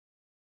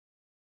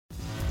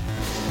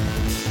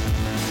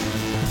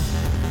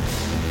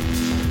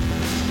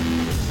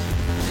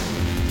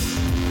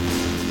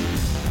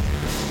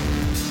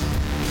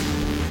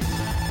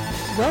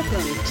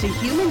Welcome to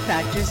Human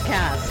Factors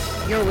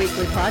Cast, your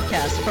weekly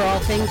podcast for all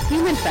things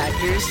human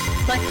factors,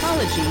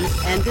 psychology,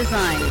 and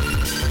design.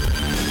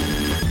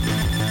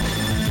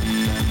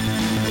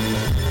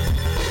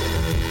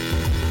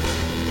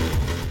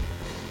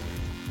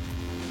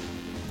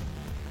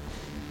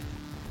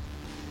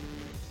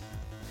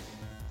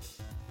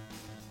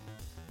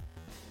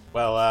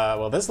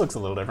 Well, this looks a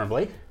little different,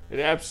 Blake. It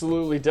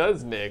absolutely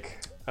does, Nick.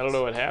 I don't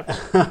know what happened.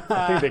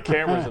 I think the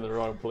camera's in the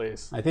wrong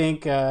place. I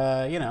think,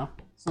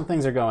 some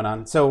things are going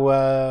on. So,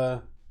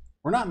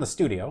 we're not in the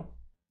studio.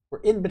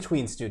 We're in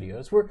between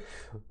studios. We're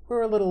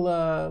a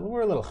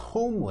little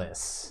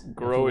homeless.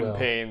 Growing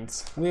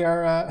pains. We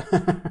are,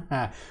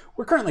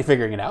 we're currently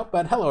figuring it out,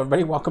 but hello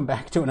everybody. Welcome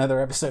back to another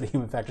episode of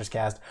Human Factors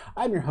Cast.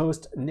 I'm your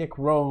host, Nick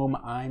Rome.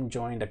 I'm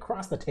joined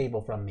across the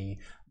table from me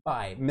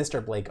by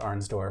Mr. Blake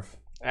Arnsdorf.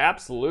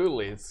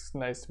 Absolutely. It's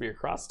nice to be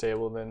across the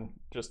table than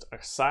just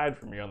aside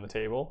from you on the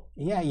table.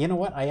 Yeah, you know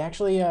what? I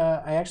actually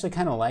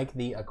kind of like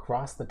the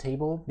across the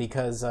table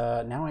because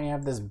now I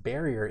have this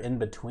barrier in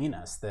between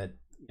us that,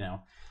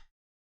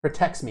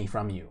 protects me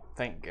from you.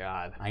 Thank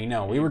God. I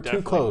know. We were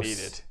too close. Need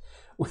it.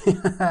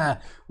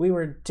 We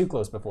were too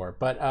close before.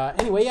 But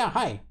anyway, yeah,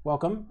 hi.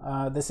 Welcome.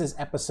 This is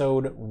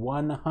episode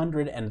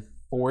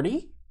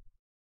 140.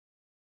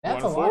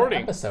 That's 140. A lot of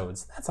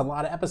episodes. That's a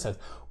lot of episodes.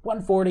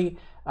 140,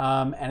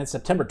 and it's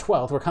September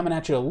 12th. We're coming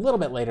at you a little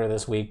bit later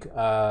this week.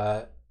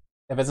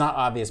 If it's not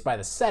obvious by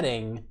the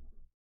setting,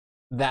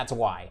 that's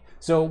why.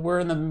 So we're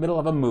in the middle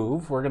of a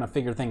move. We're going to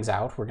figure things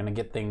out. We're going to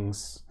get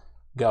things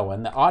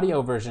going. The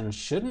audio version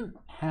shouldn't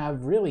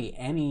have really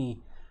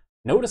any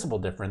noticeable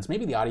difference.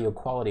 Maybe the audio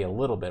quality a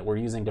little bit. We're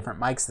using different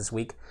mics this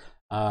week,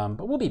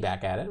 but we'll be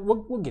back at it.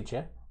 We'll get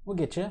you. We'll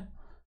get you.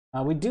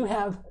 We do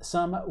have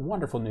some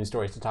wonderful news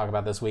stories to talk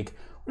about this week.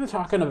 We're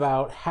talking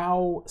about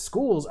how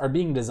schools are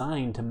being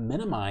designed to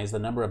minimize the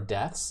number of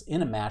deaths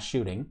in a mass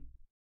shooting.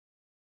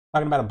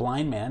 Talking about a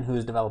blind man who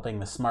is developing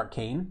the smart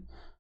cane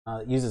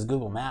that uses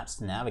Google Maps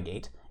to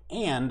navigate,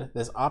 and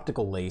this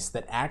optical lace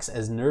that acts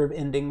as nerve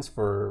endings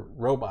for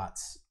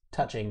robots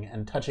touching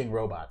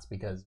robots,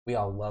 because we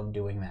all love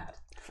doing that.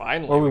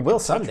 Finally, or we will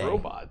someday.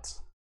 Robots.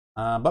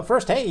 But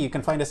first, hey, you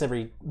can find us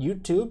every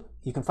YouTube.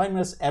 You can find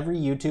us every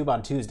YouTube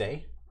on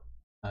Tuesday.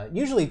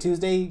 Usually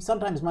Tuesday,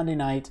 sometimes Monday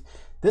night.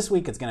 This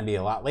week it's going to be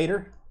a lot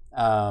later.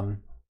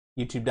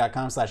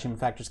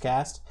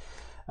 YouTube.com/HumanFactorsCast.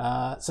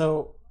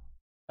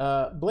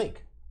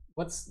 Blake,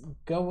 what's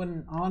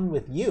going on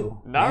with you?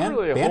 Not man?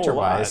 really a Banter whole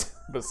wise.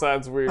 lot,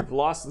 besides we've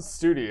lost the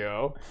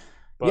studio.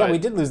 But yeah, we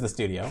did lose the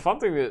studio.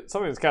 Something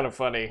that's kind of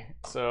funny.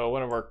 So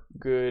one of our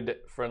good,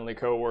 friendly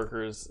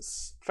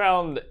co-workers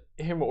found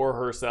him or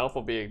herself,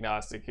 will be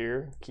agnostic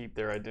here, keep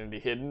their identity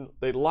hidden.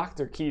 They locked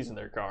their keys in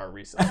their car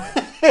recently.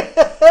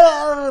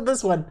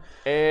 This one.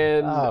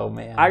 And oh,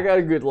 man. I got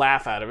a good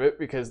laugh out of it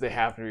because they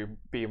happen to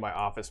be my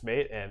office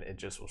mate, and it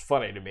just was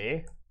funny to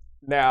me.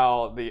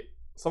 Now,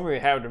 something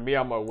that happened to me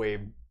on my way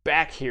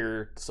back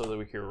here so that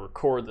we could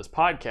record this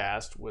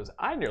podcast was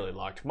I nearly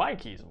locked my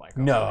keys in my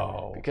car.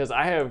 No. Because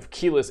I have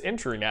keyless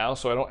entry now,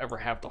 so I don't ever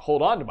have to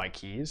hold on to my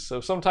keys.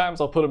 So sometimes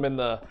I'll put them in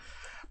the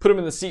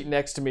seat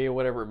next to me or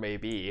whatever it may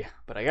be.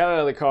 But I got out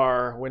of the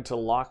car, went to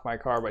lock my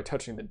car by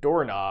touching the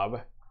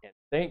doorknob, and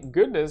thank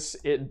goodness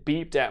it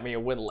beeped at me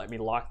and wouldn't let me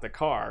lock the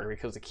car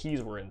because the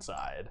keys were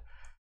inside.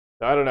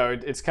 So I don't know,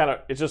 it's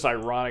just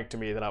ironic to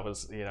me that I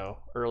was,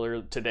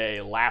 earlier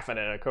today laughing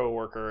at a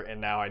coworker,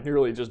 and now I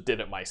nearly just did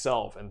it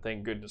myself, and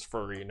thank goodness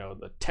for,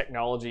 the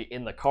technology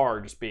in the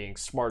car just being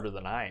smarter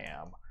than I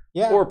am.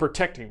 Yeah. Or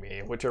protecting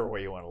me, whichever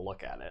way you want to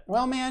look at it.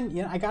 Well, man,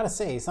 I gotta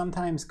say,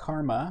 sometimes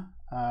karma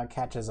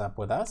catches up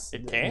with us.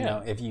 It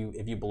can. If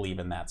you believe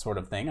in that sort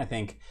of thing, I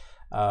think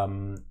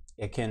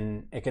it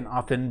can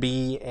often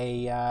be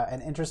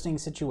an interesting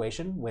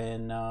situation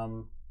when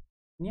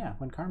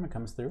karma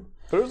comes through.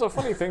 But it was a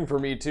funny thing for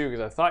me too,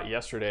 because I thought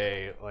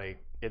yesterday,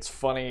 it's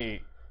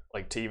funny,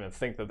 to even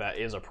think that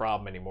is a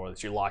problem anymore,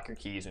 that you lock your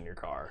keys in your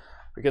car.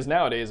 Because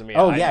nowadays,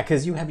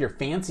 because you have your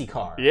fancy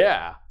car.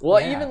 Yeah. Well,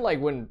 even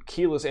when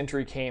keyless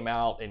entry came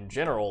out in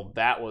general,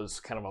 that was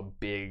kind of a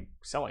big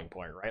selling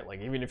point, right?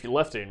 Even if you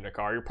left it in the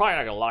car, you're probably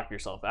not going to lock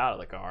yourself out of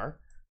the car.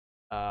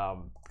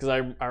 Because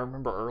I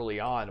remember early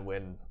on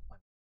when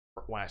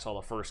I saw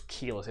the first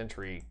keyless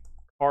entry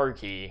car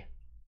key,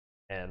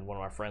 and one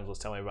of my friends was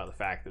telling me about the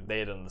fact that they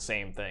had done the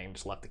same thing,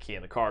 just left the key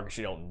in the car because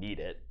you don't need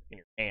it in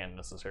your hand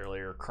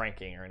necessarily, or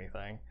cranking or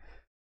anything.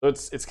 So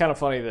it's kind of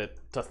funny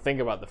to think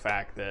about the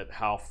fact that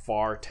how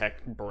far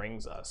tech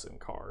brings us in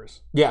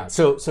cars. Yeah.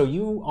 So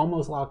you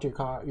almost locked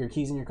your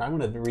keys in your car. I'm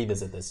going to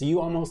revisit this. So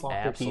you almost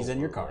locked your keys in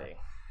your car.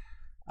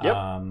 Yep.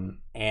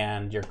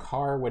 And your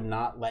car would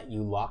not let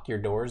you lock your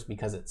doors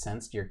because it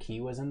sensed your key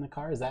was in the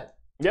car. Is that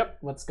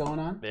what's going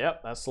on?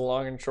 Yep. That's the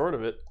long and short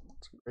of it.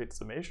 It's a great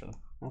summation.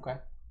 Okay.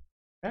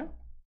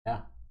 Yeah.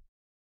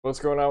 What's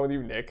going on with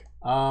you, Nick?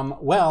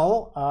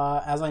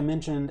 As I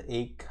mentioned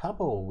a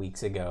couple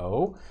weeks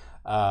ago,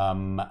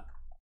 I'm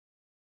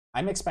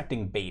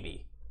expecting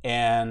baby,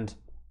 and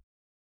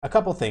a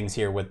couple things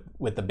here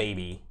with the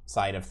baby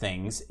side of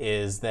things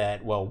is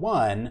that, well,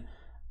 one,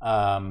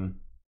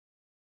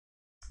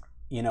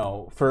 you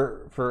know,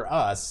 for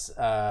us,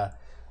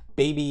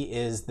 baby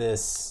is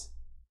this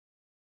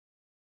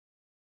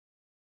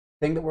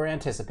thing that we're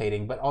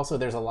anticipating, but also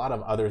there's a lot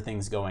of other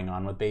things going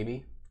on with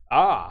baby.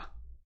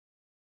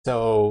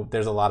 So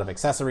there's a lot of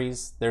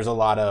accessories. There's a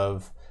lot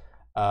of,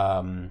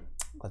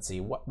 let's see,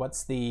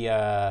 what's the,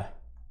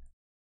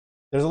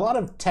 there's a lot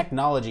of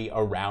technology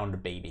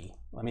around baby.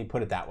 Let me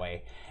put it that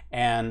way.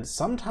 And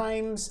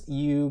sometimes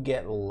you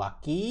get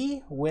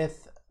lucky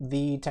with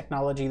the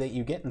technology that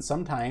you get, and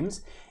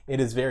sometimes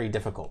it is very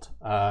difficult.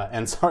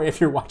 And sorry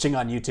if you're watching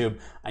on YouTube.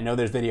 I know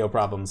there's video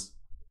problems.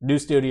 New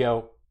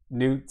studio,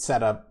 new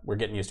setup. We're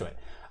getting used to it.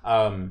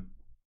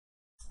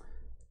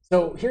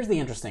 So here's the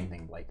interesting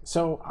thing, Blake.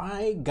 So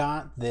I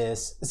got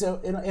this. So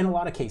in a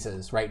lot of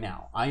cases right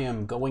now, I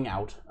am going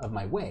out of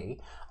my way.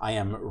 I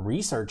am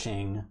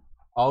researching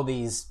all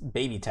these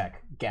baby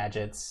tech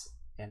gadgets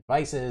and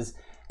devices.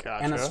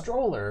 Gotcha. And a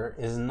stroller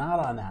is not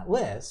on that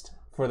list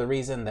for the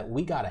reason that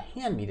we got a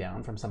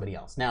hand-me-down from somebody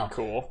else. Now,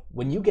 cool.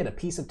 When you get a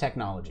piece of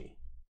technology,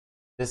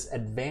 this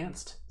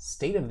advanced,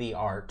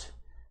 state-of-the-art,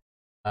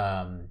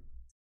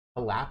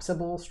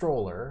 collapsible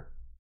stroller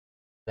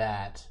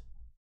that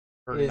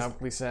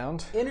ergonomically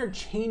sound,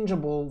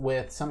 interchangeable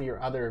with some of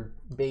your other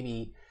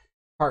baby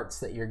parts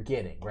that you're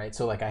getting, right?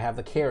 So like I have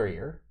the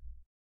carrier.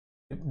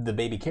 The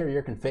baby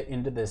carrier can fit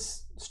into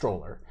this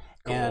stroller.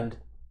 Cool. And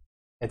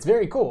it's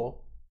very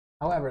cool.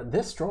 However,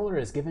 this stroller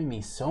is giving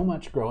me so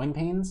much growing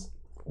pains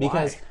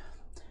because,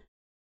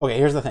 okay,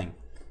 here's the thing.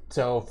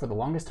 So for the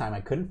longest time,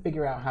 I couldn't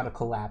figure out how to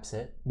collapse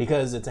it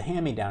because it's a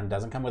hand-me-down. It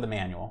doesn't come with a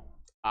manual.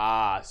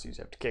 So you just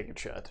have to kick it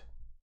shut.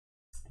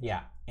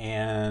 Yeah,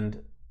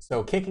 and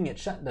so kicking it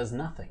shut does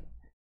nothing.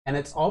 And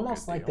it's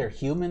almost like they're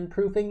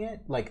human-proofing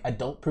it, like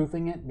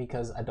adult-proofing it,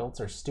 because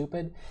adults are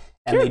stupid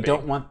and they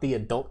don't want the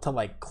adult to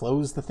like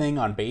close the thing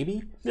on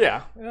baby.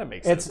 Yeah, that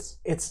makes sense.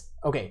 It's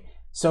okay.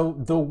 So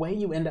the way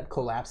you end up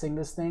collapsing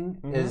this thing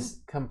is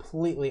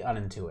completely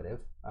unintuitive.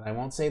 And I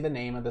won't say the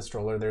name of the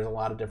stroller. There's a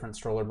lot of different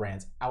stroller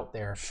brands out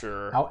there.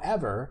 Sure.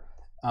 However,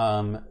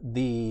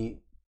 the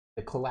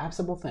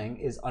collapsible thing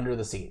is under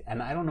the seat.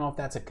 And I don't know if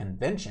that's a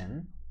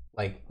convention.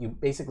 Like you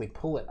basically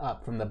pull it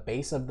up from the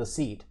base of the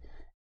seat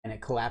and it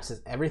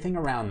collapses everything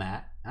around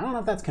that. I don't know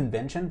if that's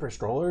convention for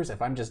strollers,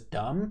 if I'm just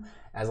dumb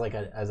as like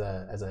as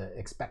a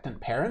expectant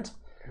parent.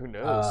 Who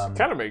knows?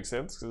 Kind of makes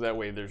sense because that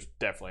way there's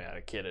definitely not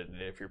a kid in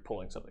it if you're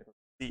pulling something from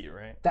the seat,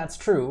 right? That's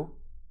true.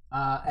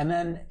 And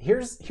then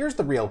here's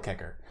the real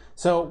kicker.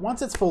 So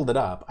once it's folded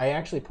up, I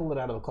actually pulled it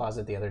out of the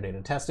closet the other day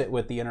to test it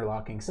with the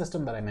interlocking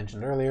system that I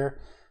mentioned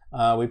earlier.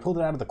 We pulled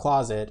it out of the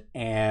closet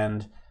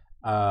and,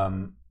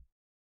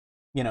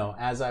 you know,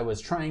 as I was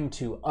trying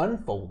to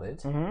unfold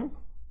it,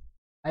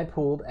 I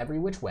pulled every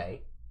which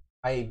way.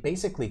 I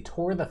basically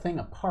tore the thing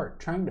apart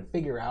trying to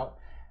figure out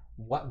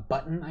what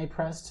button I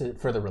pressed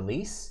for the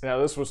release. Now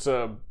this was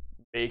to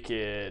make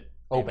it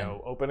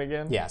open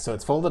again? Yeah, so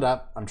it's folded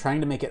up. I'm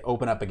trying to make it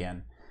open up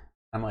again.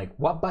 I'm like,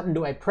 what button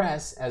do I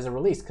press as a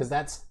release? Because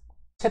that's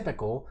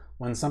typical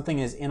when something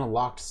is in a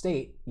locked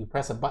state. You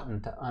press a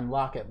button to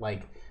unlock it,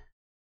 like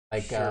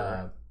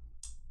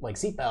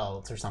seat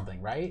belts or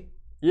something, right?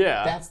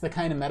 Yeah. That's the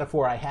kind of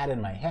metaphor I had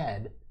in my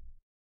head.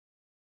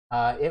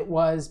 It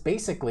was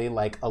basically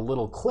like a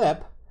little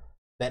clip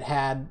that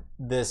had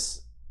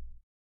this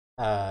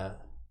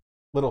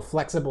little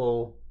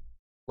flexible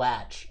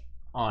latch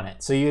on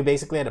it. So you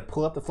basically had to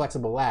pull up the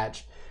flexible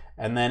latch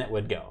and then it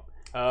would go.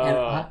 Oh.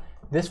 And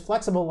this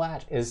flexible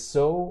latch is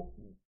so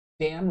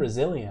damn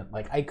resilient.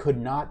 Like I could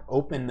not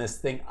open this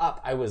thing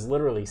up. I was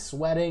literally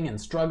sweating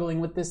and struggling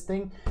with this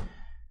thing.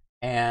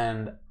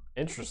 And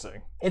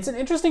interesting. It's an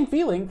interesting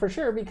feeling for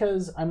sure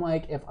because I'm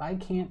like, if I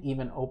can't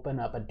even open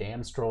up a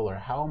damn stroller,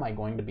 how am I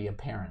going to be a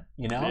parent?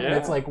 You know? Yeah. And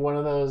it's like one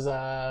of those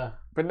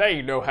But now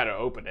you know how to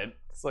open it.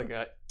 It's like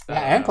a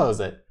and close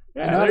it.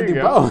 Yeah, I know how to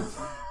do both.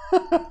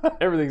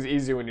 Everything's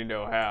easy when you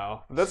know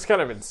how. But that's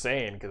kind of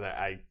insane because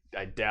I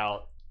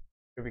doubt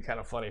it'd be kind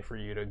of funny for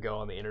you to go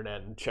on the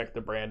internet and check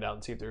the brand out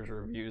and see if there's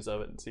reviews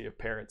of it and see if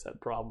parents had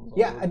problems.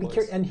 Yeah, I'd be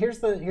curious. And here's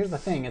the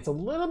thing: it's a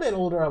little bit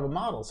older of a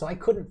model, so I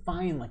couldn't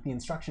find like the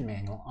instruction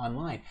manual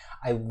online.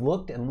 I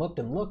looked and looked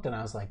and looked, and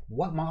I was like,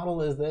 "What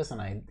model is this?"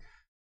 And I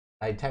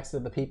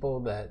texted the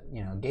people that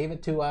gave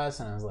it to us,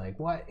 and I was like,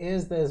 "What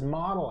is this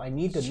model? I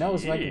need to know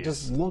so I can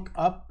just look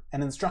up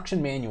an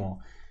instruction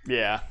manual."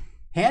 Yeah,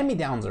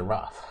 hand-me-downs are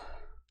rough.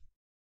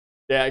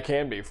 Yeah, it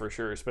can be for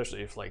sure,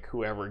 especially if like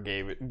whoever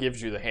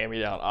gives you the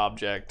hand-me-down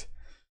object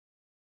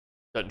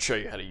doesn't show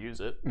you how to use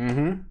it.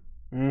 Because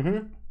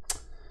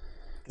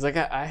like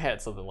I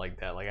had something like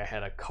that. Like I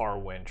had a car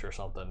winch or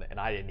something, and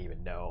I didn't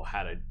even know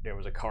how to. There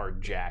was a car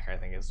jack, I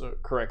think is the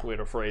correct way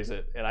to phrase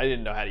it, and I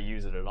didn't know how to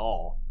use it at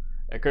all.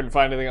 I couldn't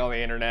find anything on the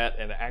internet,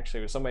 and actually,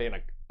 it was somebody in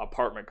an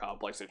apartment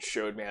complex that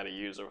showed me how to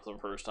use it for the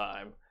first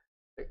time.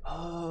 Like,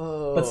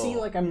 oh. But see,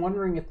 like I'm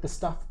wondering if the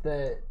stuff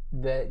that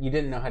you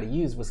didn't know how to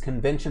use was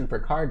convention for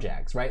car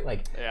jacks, right?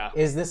 Like,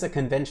 is this a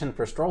convention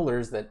for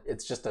strollers that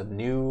it's just a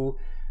new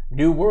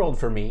world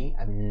for me?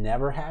 I've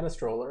never had a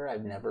stroller.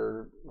 I've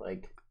never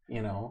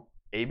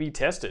A/B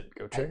test it.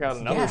 Go check out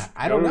another. Yeah,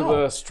 I don't know. Go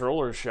to the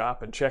stroller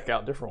shop and check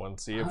out different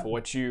ones. See if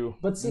what you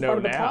But see, know part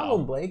of the now.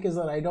 problem, Blake, is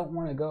that I don't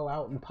want to go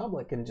out in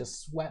public and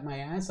just sweat my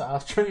ass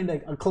off trying to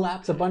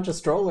collapse a bunch of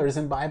strollers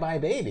and bye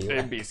baby.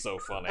 It'd be so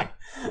funny.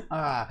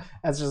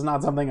 That's just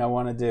not something I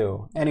want to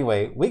do.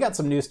 Anyway, we got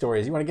some news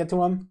stories. You want to get to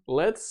them?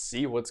 Let's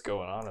see what's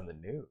going on in the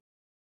news.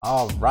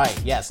 All right,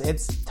 yes,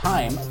 it's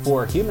time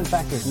for Human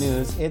Factors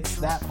News. It's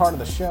that part of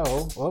the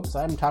show. Whoops,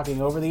 I'm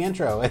talking over the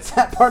intro. It's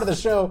that part of the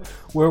show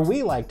where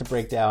we like to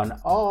break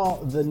down all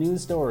the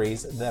news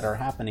stories that are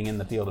happening in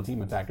the field of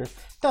human factors.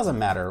 Doesn't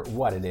matter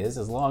what it is,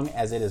 as long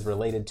as it is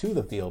related to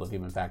the field of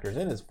human factors.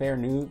 It is fair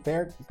game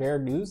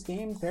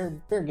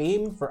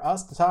for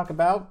us to talk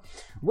about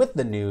with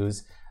the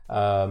news.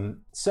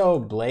 So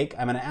Blake,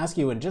 I'm going to ask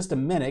you in just a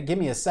minute. Give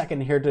me a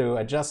second here to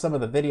adjust some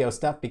of the video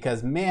stuff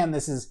because, man,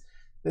 this is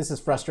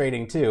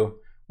frustrating too.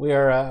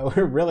 We're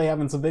really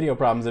having some video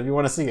problems. If you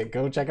want to see it,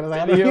 go check it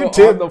out on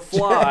YouTube. On the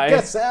fly. Check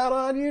us out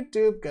on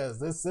YouTube because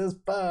this is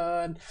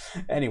fun.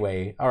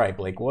 Anyway, all right,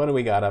 Blake, what do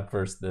we got up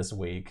first this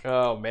week?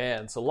 Oh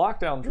man, so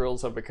lockdown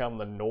drills have become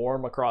the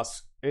norm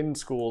in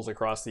schools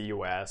across the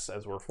U.S.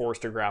 as we're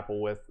forced to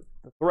grapple with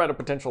the threat of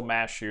potential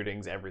mass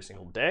shootings every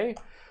single day.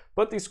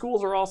 But these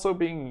schools are also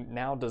being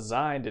now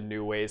designed in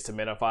new ways to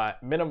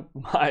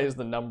minimize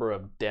the number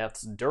of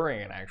deaths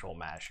during an actual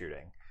mass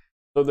shooting.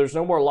 So there's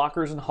no more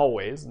lockers in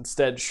hallways.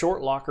 Instead,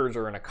 short lockers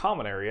are in a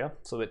common area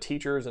so that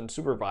teachers and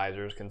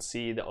supervisors can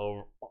see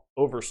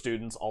over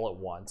students all at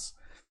once.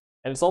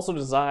 And it's also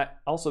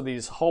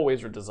these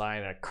hallways are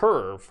designed in a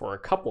curve for a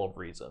couple of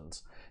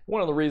reasons.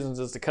 One of the reasons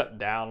is to cut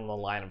down on the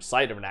line of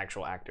sight of an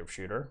actual active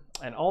shooter,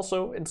 and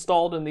also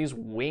installed in these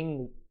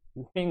wing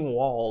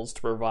walls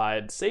to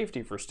provide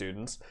safety for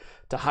students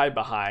to hide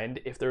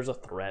behind if there's a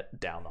threat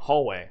down the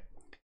hallway.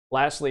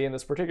 Lastly, in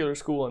this particular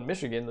school in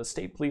Michigan, the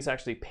state police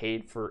actually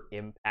paid for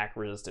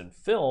impact-resistant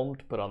film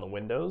to put on the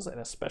windows and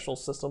a special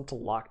system to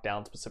lock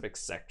down specific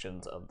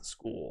sections of the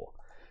school.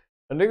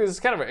 I think this is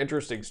kind of an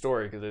interesting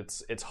story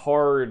because it's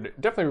hard,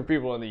 definitely for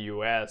people in the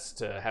U.S.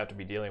 to have to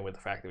be dealing with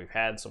the fact that we've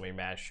had so many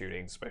mass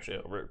shootings, especially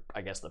over, I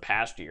guess, the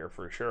past year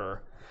for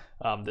sure,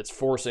 that's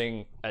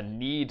forcing a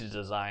need to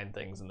design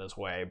things in this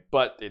way.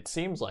 But it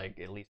seems like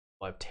at least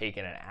people have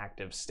taken an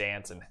active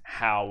stance in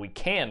how we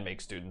can make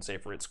students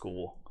safer at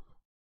school.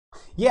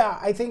 Yeah,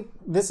 I think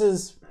this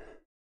is,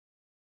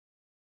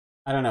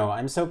 I don't know,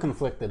 I'm so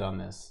conflicted on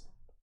this.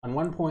 On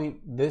one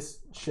point, this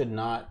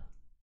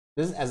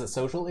as a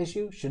social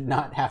issue should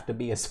not have to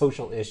be a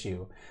social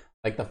issue.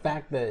 Like the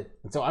fact that,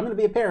 so I'm going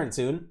to be a parent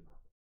soon,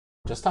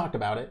 just talked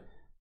about it.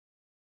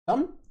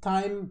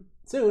 Sometime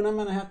soon I'm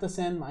going to have to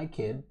send my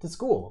kid to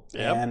school.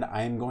 Yep. And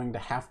I'm going to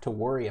have to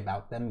worry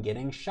about them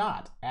getting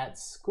shot at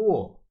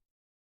school.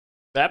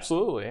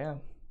 Absolutely, yeah.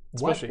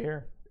 Especially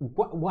here.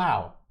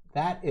 Wow.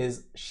 That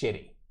is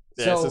shitty.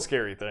 Yeah, it's a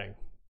scary thing.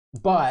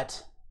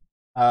 But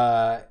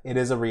it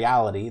is a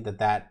reality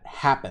that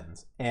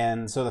happens.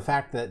 And so the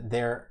fact that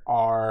there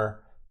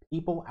are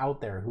people out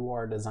there who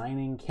are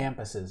designing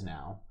campuses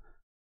now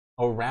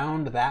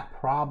around that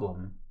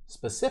problem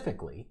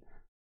specifically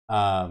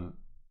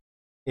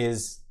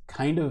is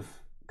kind of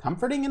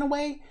comforting in a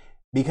way,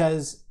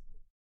 because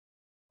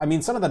I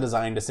mean, some of the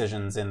design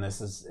decisions in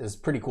this is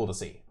pretty cool to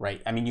see,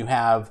 right? I mean, you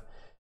have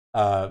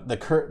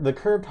the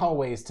curved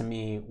hallways to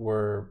me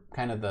were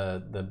kind of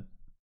the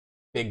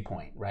big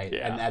point, right?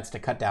 Yeah. And that's to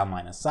cut down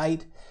line of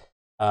sight,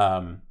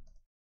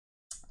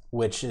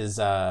 which is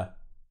a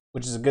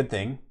good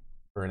thing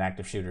for an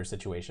active shooter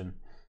situation.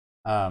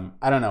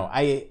 I don't know.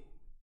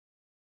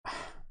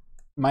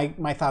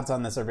 My thoughts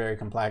on this are very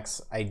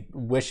complex. I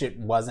wish it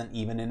wasn't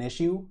even an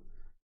issue.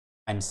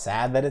 I'm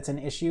sad that it's an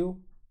issue,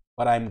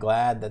 but I'm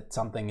glad that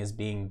something is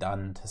being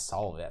done to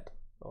solve it.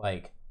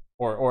 Like,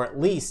 or at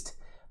least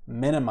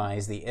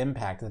minimize the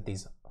impact that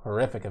these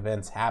horrific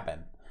events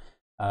happen.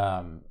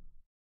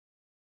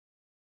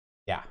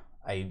 Yeah,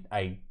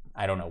 I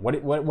don't know.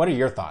 What are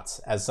your thoughts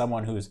as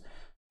someone who's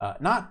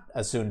not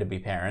a soon-to-be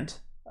parent,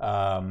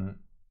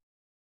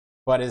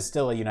 but is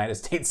still a United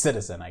States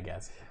citizen, I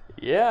guess?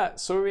 Yeah,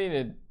 so I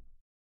mean,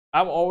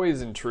 I'm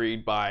always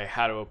intrigued by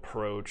how to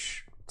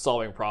approach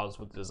solving problems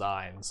with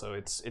design. So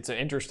it's an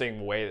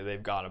interesting way that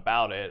they've gone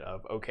about it.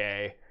 Of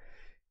okay,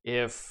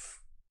 if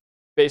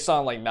based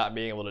on like not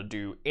being able to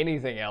do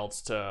anything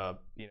else to,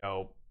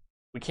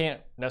 we can't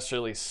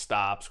necessarily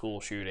stop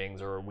school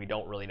shootings, or we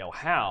don't really know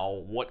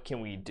how, what can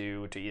we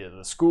do to either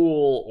the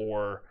school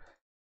or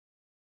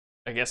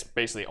I guess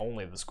basically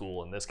only the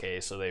school in this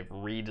case. So they've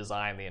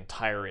redesigned the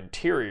entire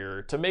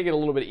interior to make it a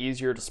little bit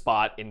easier to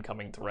spot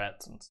incoming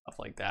threats and stuff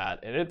like that.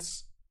 And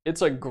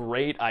it's a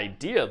great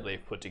idea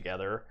they've put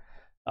together.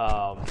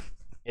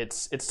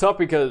 It's tough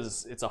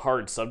because it's a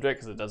hard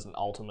subject because it doesn't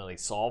ultimately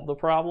solve the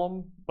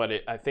problem, but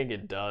I think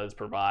it does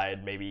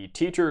provide maybe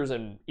teachers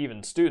and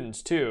even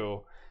students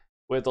too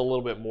with a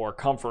little bit more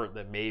comfort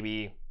that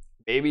maybe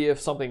if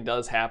something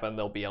does happen,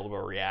 they'll be able to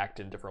react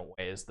in different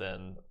ways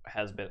than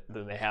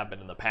they have been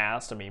in the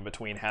past. I mean,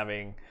 between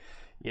having,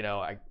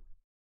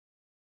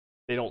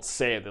 they they don't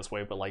say it this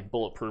way, but like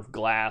bulletproof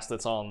glass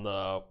that's on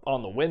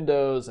the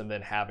windows, and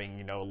then having,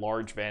 you know,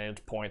 large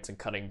vantage points and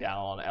cutting down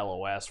on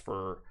LOS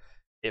for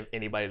if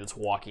anybody that's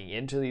walking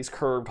into these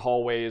curved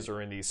hallways or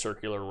in these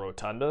circular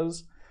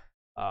rotundas.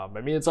 I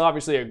mean, it's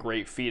obviously a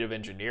great feat of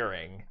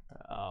engineering.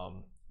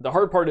 The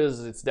hard part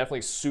is it's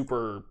definitely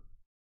super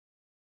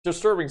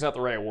disturbing is not the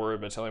right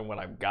word, but telling what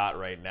I've got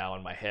right now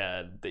in my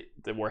head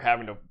that we're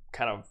having to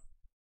kind of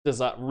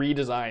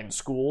redesign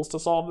schools to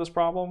solve this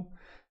problem.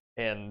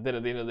 And then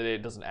at the end of the day,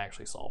 it doesn't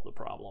actually solve the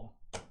problem.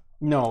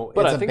 No,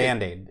 but it's a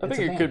Band-Aid. I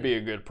think it could be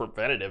a good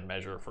preventative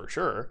measure for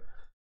sure.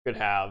 Could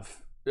have,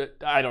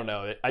 I don't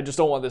know. I just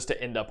don't want this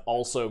to end up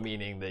also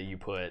meaning that you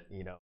put,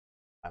 you know,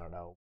 I don't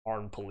know,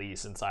 armed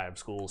police inside of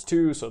schools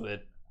too, so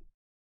that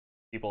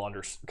people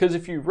understand. Because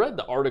if you've read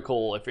the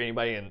article, if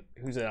anybody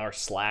who's in our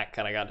Slack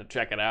kind of got to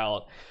check it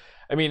out,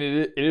 I mean,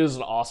 it is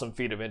an awesome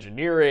feat of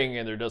engineering,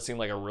 and there does seem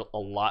like a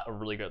lot of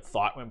really good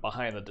thought went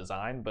behind the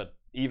design. But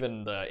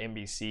even the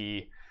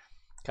NBC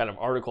kind of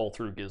article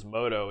through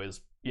Gizmodo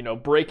is, you know,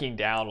 breaking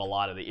down a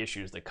lot of the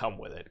issues that come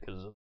with it,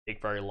 because it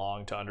takes very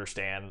long to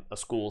understand a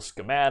school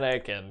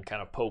schematic and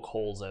kind of poke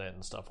holes in it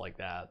and stuff like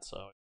that.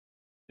 So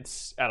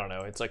it's, I don't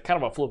know, it's like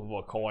kind of a flip of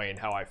a coin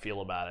how I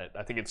feel about it.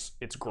 I think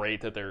it's great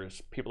that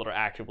there's people that are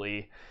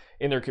actively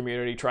in their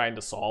community trying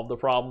to solve the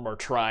problem or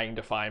trying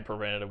to find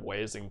preventative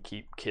ways and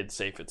keep kids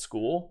safe at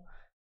school.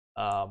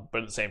 But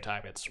at the same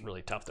time, it's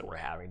really tough that we're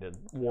having to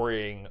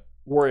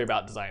worry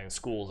about designing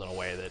schools in a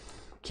way that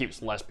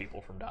keeps less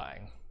people from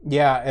dying.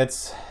 Yeah,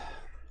 this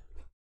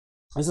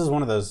is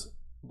one of those,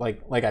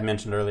 like I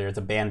mentioned earlier, it's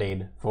a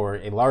Band-Aid for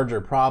a larger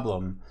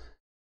problem.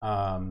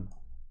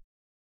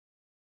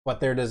 But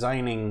they're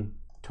designing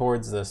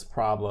towards this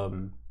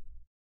problem.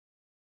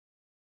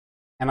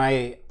 And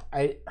I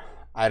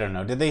don't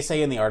know. Did they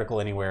say in the article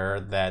anywhere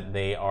that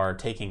they are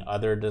taking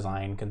other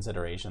design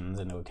considerations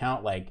into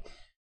account, like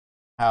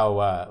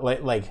how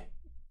like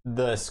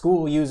the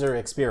school user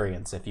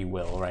experience, if you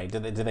will, right?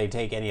 Did they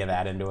take any of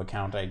that into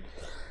account? I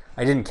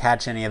didn't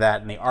catch any of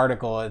that in the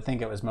article. I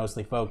think it was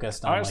mostly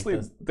focused on, honestly,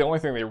 like the only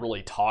thing they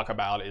really talk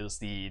about is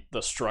the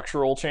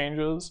structural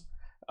changes.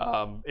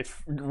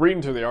 If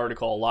reading through the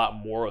article, a lot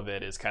more of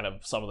it is kind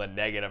of some of the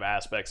negative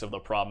aspects of the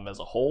problem as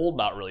a whole,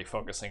 not really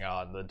focusing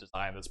on the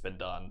design that's been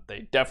done.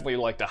 They definitely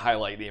like to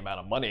highlight the amount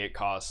of money it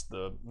costs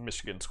the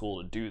Michigan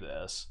school to do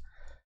this.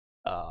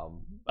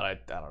 But I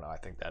don't know. I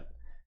think that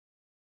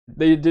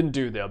they didn't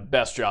do the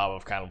best job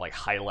of kind of like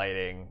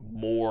highlighting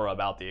more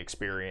about the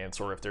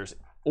experience, or if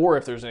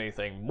there's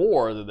anything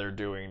more that they're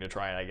doing to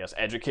try and, I guess,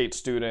 educate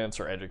students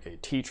or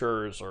educate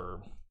teachers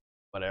or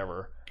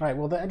whatever. All right,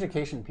 well, the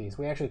education piece,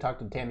 we actually talked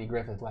to Tammy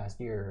Griffith last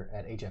year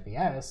at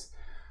HFES,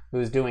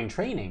 who's doing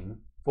training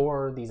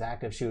for these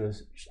active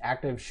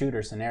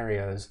shooter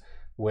scenarios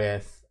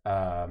with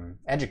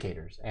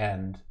educators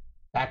and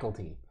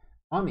faculty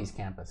on these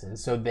campuses,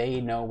 so they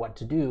know what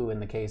to do in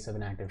the case of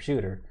an active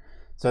shooter.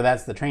 So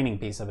that's the training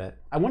piece of it.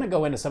 I want to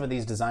go into some of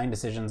these design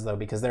decisions, though,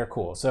 because they're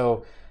cool.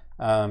 So,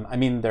 I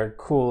mean, they're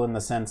cool in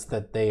the sense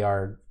that they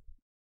are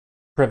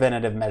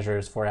preventative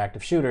measures for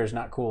active shooters.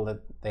 Not cool that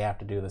they have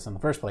to do this in the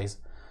first place.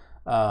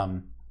 I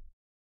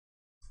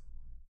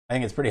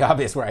think it's pretty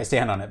obvious where I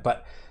stand on it,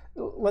 but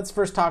let's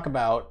first talk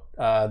about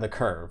the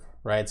curve,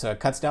 right? So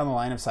it cuts down the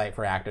line of sight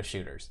for active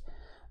shooters.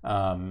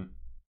 And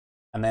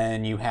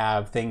then you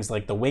have things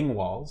like the wing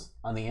walls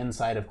on the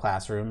inside of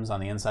classrooms, on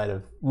the inside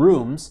of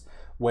rooms,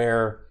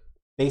 where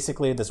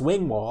basically this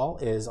wing wall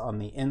is on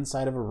the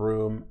inside of a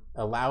room,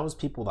 allows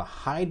people to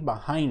hide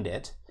behind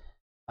it.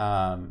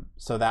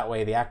 So that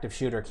way the active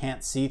shooter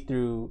can't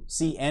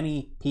see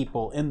any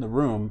people in the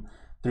room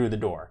through the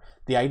door.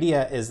 The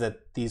idea is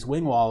that these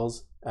wing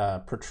walls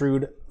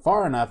protrude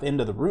far enough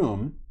into the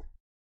room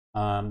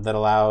that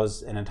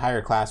allows an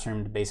entire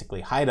classroom to basically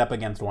hide up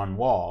against one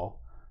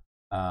wall,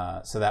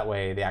 so that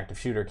way the active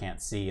shooter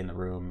can't see in the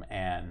room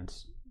and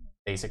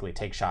basically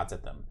take shots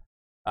at them.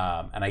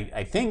 And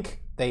I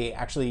think they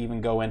actually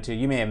even go into,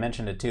 you may have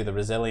mentioned it too, the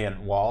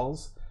resilient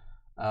walls.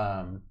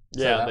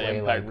 Yeah, the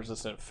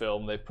impact-resistant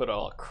film they put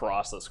all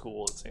across the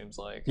school, it seems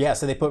like. Yeah,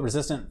 so they put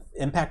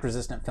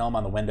impact-resistant film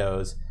on the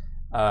windows,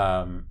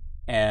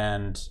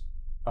 and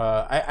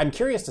I'm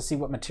curious to see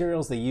what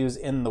materials they use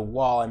in the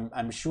wall.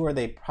 I'm sure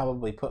they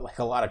probably put like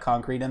a lot of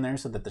concrete in there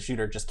so that the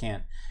shooter just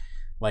can't,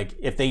 like,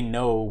 if they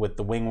know what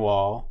the wing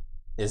wall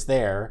is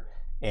there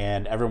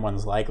and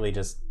everyone's likely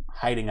just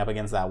hiding up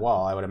against that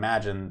wall, I would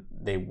imagine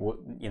they'd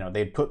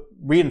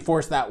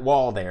reinforce that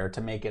wall there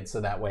to make it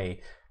so that way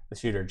the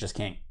shooter just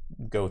can't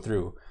go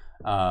through.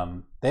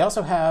 They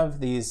also have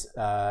these,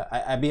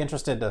 I'd be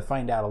interested to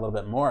find out a little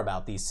bit more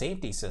about these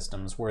safety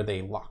systems where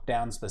they lock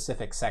down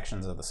specific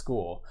sections of the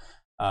school.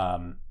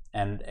 And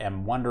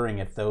am wondering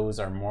if those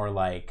are more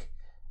like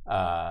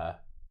the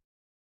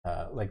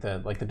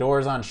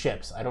doors on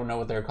ships. I don't know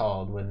what they're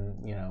called when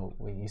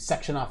you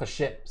section off a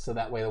ship so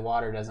that way the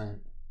water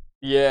doesn't.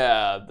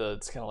 Yeah,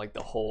 it's kind of like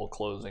the whole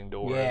closing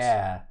doors.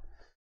 Yeah.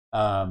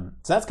 So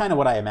that's kind of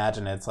what I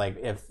imagine. It's like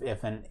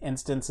if an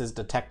instance is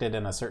detected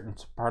in a certain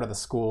part of the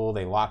school,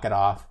 they lock it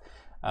off.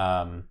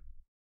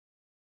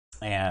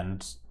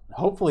 And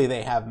hopefully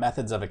they have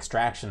methods of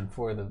extraction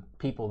for the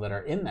people that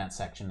are in that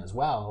section as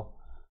well.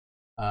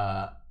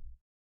 And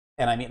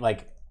I mean,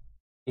 like,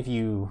 if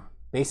you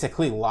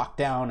basically lock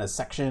down a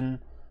section,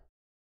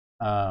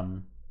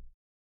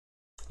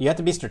 you have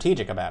to be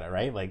strategic about it,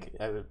 right? Like,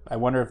 I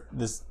wonder if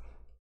this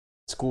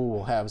school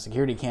will have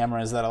security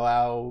cameras that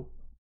allow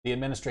the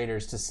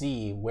administrators to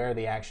see where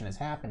the action is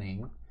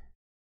happening.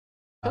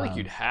 I feel like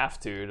you'd have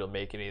to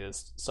make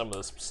some of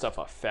this stuff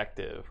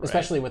effective, right?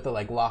 Especially with the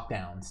like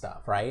lockdown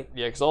stuff, right?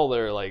 Yeah, because all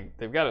they're like,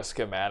 they've got a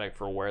schematic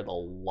for where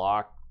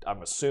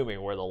I'm assuming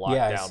where the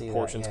lockdown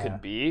portions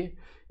could be.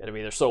 And I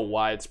mean, they're so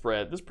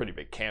widespread. This is a pretty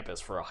big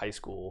campus for a high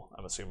school.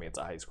 I'm assuming it's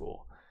a high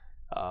school.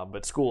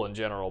 But school in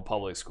general,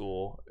 public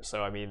school.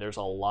 So, I mean, there's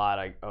a lot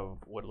of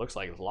what looks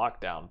like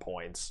lockdown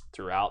points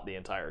throughout the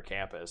entire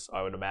campus.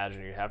 I would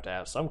imagine you'd have to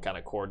have some kind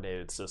of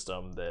coordinated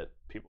system that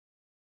people,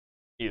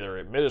 either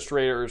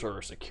administrators or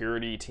a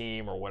security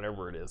team or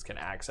whatever it is, can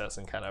access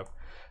and kind of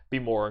be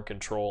more in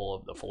control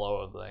of the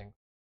flow of things.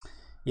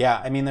 Yeah,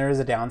 I mean, there is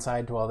a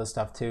downside to all this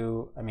stuff,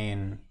 too. I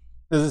mean,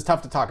 this is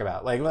tough to talk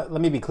about. Like,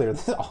 let me be clear.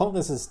 All of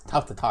this is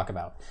tough to talk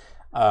about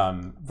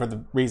for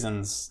the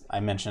reasons I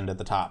mentioned at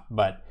the top.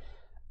 But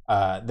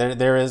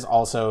there is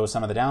also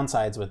some of the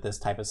downsides with this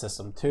type of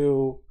system,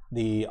 too.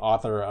 The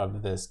author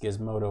of this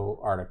Gizmodo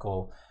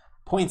article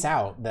points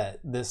out that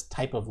this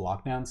type of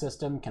lockdown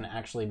system can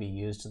actually be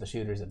used to the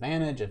shooter's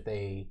advantage. If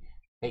they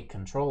take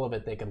control of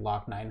it, they could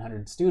lock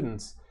 900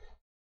 students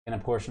in a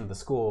portion of the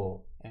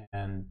school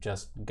and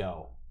just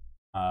go.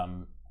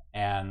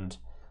 And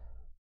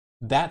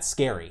that's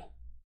scary.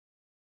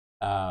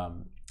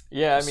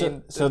 Yeah, I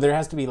mean... So there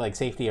has to be like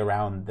safety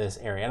around this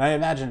area. And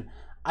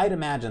I'd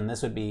imagine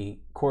this would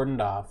be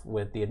cordoned off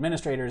with the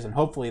administrators, and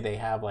hopefully they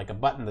have like a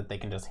button that they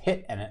can just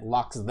hit and it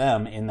locks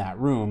them in that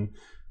room.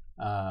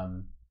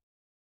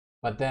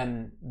 But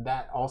then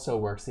that also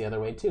works the other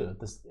way too.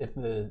 If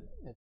the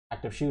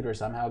active shooter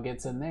somehow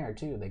gets in there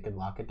too, they could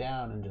lock it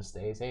down and just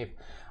stay safe.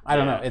 I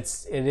don't know.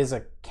 It is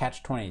a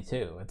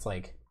catch-22. It's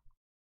like,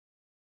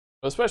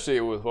 especially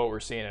with what we're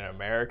seeing in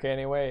America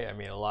anyway. I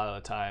mean, a lot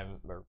of the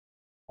time, or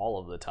all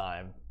of the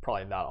time,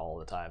 probably not all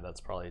the time. That's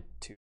probably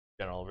too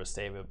general of a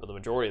statement, but the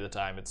majority of the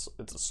time, it's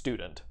a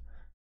student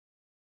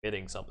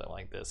hitting something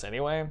like this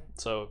anyway.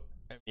 So,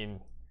 I mean,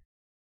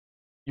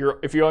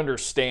 if you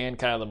understand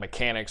kind of the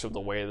mechanics of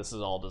the way this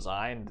is all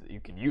designed, you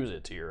can use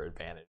it to your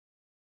advantage.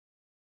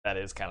 That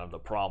is kind of the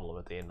problem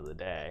at the end of the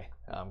day.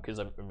 Because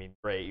I mean,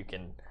 great, you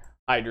can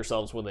hide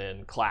yourselves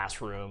within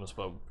classrooms,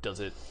 but does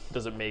it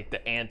make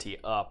the ante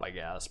up? I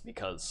guess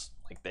because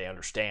like they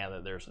understand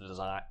that there's a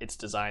design. It's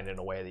designed in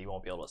a way that you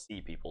won't be able to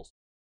see people.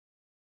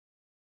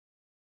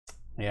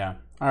 Yeah.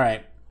 All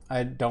right.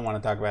 I don't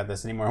want to talk about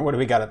this anymore. What do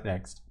we got up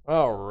next?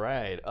 All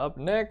right. Up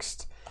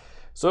next.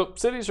 So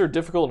cities are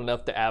difficult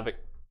enough to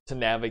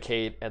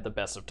navigate at the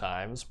best of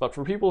times, but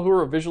for people who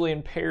are visually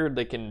impaired,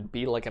 they can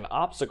be like an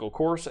obstacle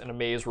course and a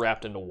maze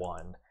wrapped into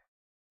one.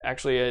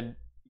 Actually, a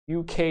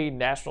UK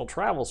National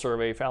Travel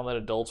Survey found that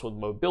adults with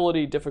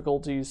mobility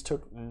difficulties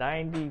took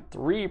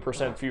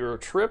 93% fewer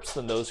trips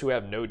than those who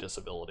have no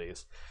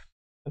disabilities.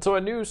 And so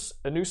a new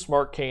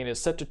smart cane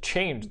is set to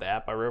change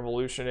that by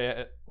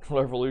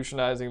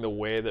revolutionizing the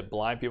way that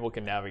blind people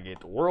can navigate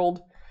the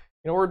world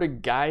in order to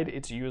guide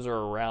its user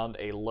around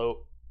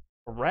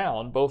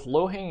both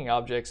low-hanging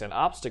objects and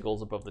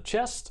obstacles above the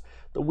chest.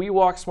 The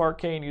WeWalk Smart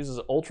Cane uses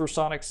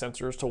ultrasonic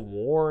sensors to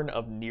warn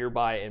of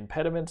nearby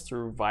impediments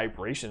through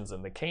vibrations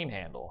in the cane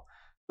handle.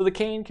 So the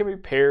cane can be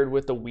paired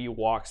with the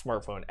WeWalk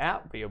smartphone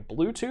app via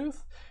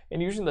Bluetooth,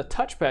 and using the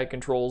touchpad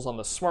controls on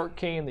the Smart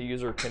Cane, the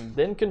user can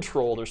then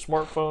control their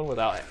smartphone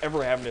without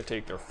ever having to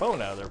take their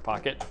phone out of their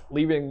pocket,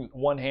 leaving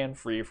one hand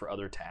free for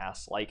other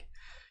tasks like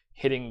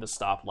hitting the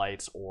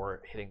stoplights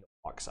or hitting the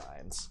walk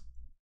signs.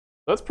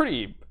 That's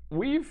pretty...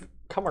 We've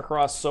come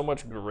across so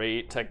much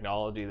great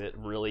technology that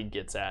really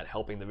gets at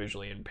helping the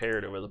visually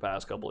impaired over the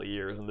past couple of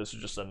years, and this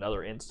is just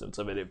another instance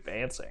of it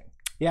advancing.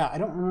 Yeah, I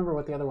don't remember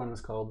what the other one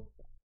was called.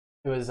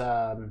 It was...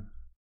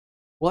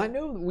 Well, I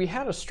know we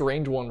had a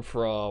strange one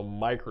from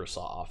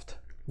Microsoft.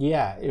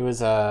 Yeah, it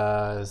was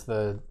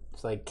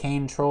it's like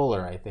Cane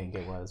Troller, I think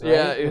it was. Right?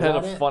 Yeah, it had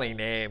a funny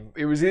name.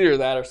 It was either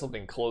that or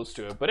something close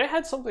to it, but it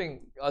had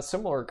a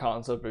similar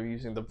concept of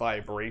using the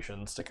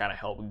vibrations to kind of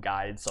help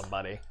guide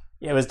somebody.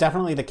 Yeah, it was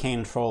definitely the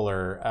Cane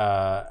Troller.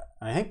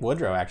 I think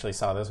Woodrow actually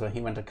saw this when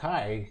he went to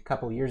Kai a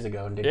couple years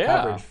ago and did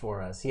coverage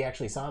for us. He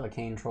actually saw the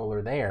Cane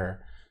Troller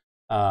there.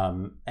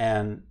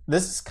 And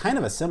this is kind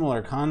of a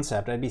similar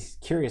concept. I'd be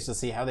curious to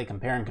see how they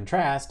compare and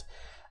contrast.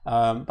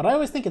 But I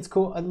always think it's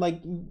cool.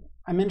 Like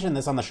I mention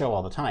this on the show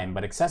all the time,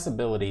 but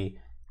accessibility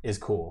is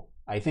cool.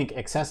 I think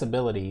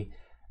accessibility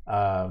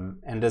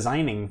and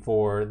designing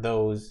for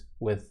those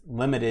with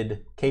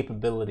limited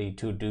capability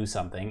to do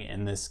something,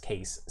 in this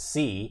case,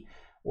 see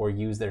or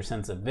use their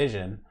sense of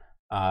vision,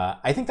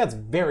 I think that's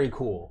very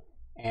cool.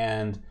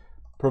 And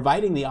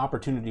providing the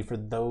opportunity for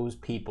those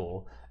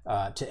people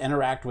to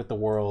interact with the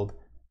world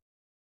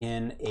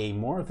in a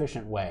more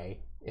efficient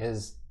way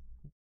is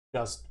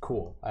just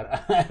cool.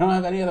 I don't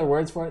have any other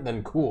words for it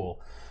than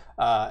cool.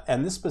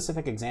 And this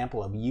specific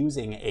example of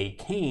using a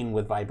cane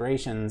with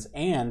vibrations,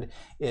 and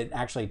it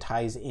actually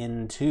ties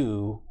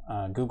into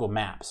Google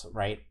Maps,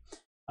 right?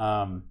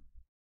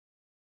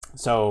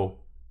 So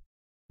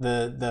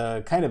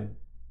the kind of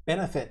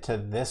benefit to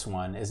this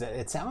one is that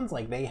it sounds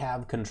like they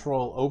have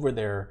control over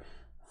their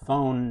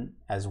phone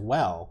as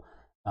well.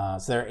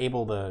 So they're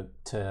able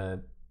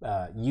to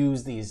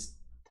use these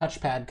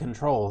touchpad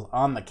controls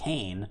on the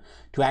cane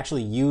to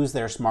actually use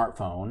their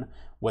smartphone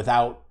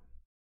without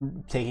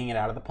taking it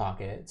out of the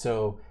pocket.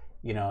 So,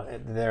 you know,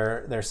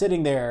 they're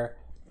sitting there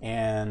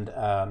and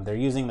they're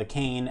using the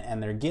cane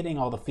and they're getting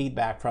all the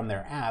feedback from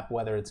their app,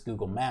 whether it's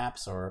Google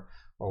Maps or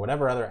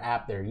whatever other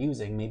app they're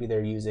using. Maybe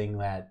they're using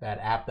that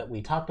app that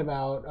we talked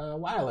about a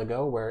while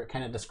ago where it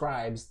kind of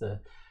describes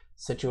the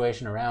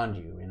situation around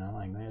you. You know,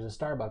 like there's a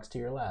Starbucks to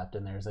your left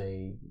and there's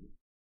a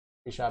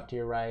coffee shop to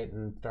your right,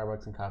 and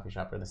Starbucks and coffee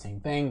shop are the same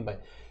thing,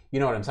 but you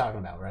know what I'm talking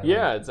about, right?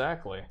 Yeah,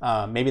 exactly.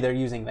 Maybe they're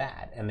using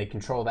that and they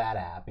control that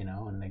app, you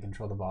know, and they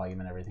control the volume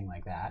and everything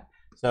like that.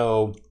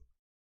 So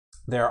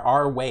there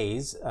are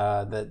ways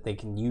that they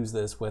can use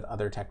this with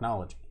other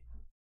technology.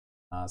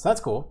 So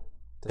that's cool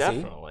to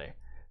Definitely. see.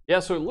 Yeah,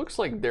 so it looks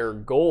like their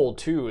goal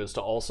too is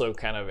to also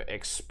kind of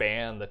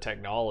expand the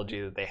technology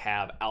that they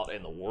have out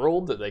in the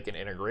world that they can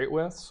integrate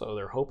with. So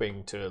they're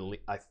hoping to,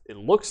 it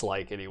looks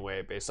like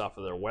anyway, based off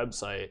of their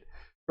website,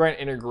 try and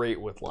integrate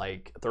with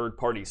like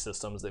third-party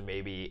systems that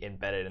may be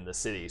embedded in the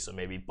city, so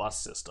maybe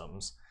bus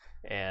systems,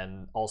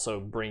 and also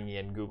bring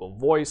in Google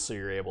Voice so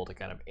you're able to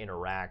kind of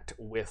interact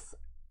with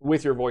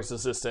your voice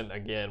assistant,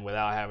 again,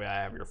 without having to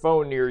have your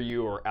phone near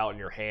you or out in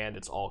your hand.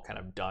 It's all kind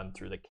of done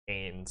through the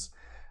cane's,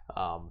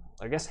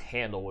 I guess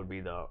handle would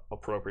be the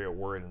appropriate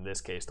word in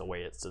this case, the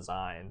way it's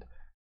designed.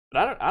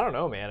 But I don't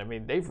know, man. I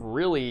mean, they've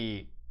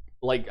really,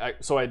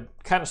 so I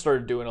kind of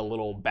started doing a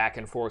little back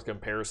and forth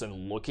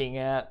comparison looking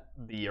at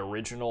the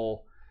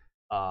original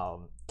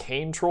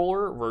cane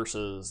troller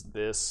versus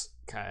this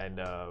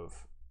kind of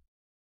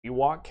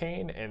Ewok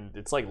cane, and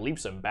it's like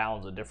leaps and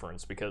bounds of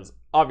difference, because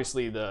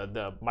obviously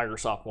the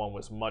Microsoft one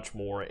was much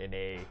more in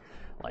a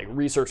like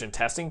research and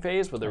testing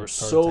phase, but there was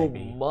so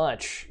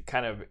much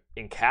kind of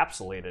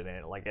encapsulated in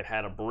it. Like it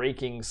had a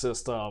braking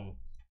system,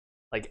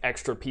 like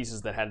extra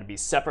pieces that had to be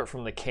separate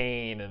from the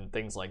cane and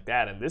things like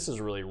that. And this has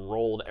really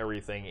rolled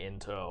everything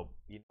into,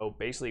 you know,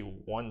 basically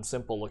one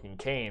simple looking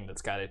cane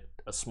that's got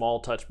a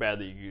small touchpad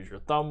that you use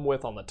your thumb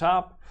with on the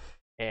top,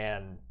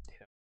 and you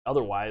know,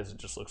 otherwise it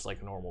just looks like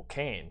a normal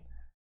cane.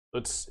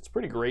 It's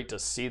pretty great to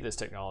see this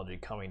technology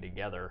coming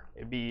together.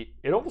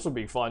 It'd almost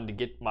be fun to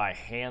get my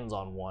hands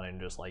on one and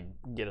just like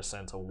get a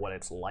sense of what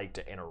it's like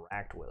to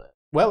interact with it.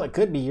 Well, it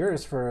could be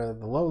yours for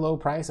the low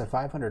price of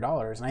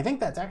 $500, and I think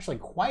that's actually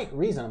quite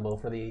reasonable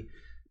for the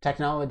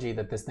technology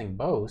that this thing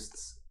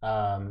boasts.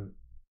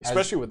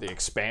 Especially with the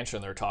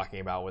expansion they're talking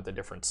about with the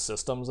different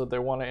systems that they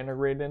want to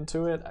integrate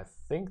into it. I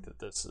think that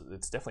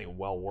it's definitely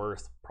well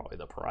worth probably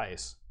the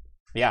price.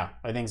 Yeah,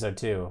 I think so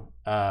too.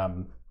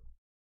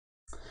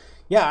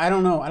 Yeah, I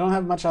don't know. I don't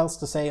have much else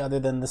to say other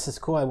than this is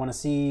cool. I want to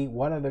see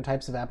what other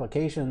types of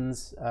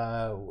applications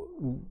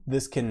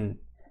this can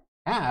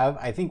have.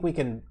 I think we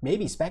can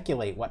maybe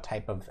speculate what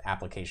type of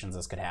applications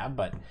this could have,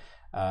 but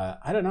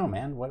I don't know,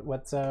 man.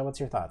 What's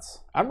your thoughts?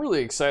 I'm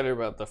really excited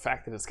about the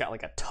fact that it's got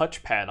like a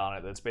touchpad on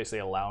it that's basically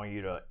allowing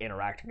you to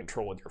interact and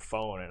control with your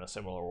phone in a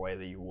similar way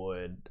that you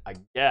would, I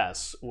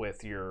guess,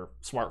 with your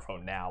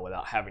smartphone now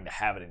without having to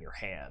have it in your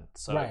hand.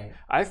 So right.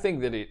 I think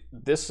that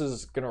this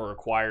is going to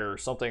require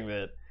something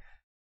that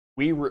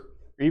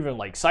even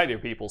like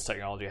sighted people's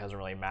technology hasn't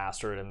really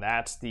mastered, and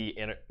that's the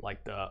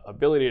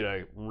ability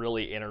to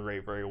really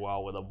integrate very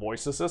well with a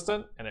voice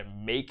assistant and it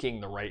making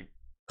the right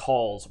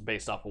calls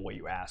based off of what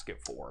you ask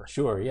it for.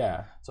 Sure,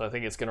 yeah. So I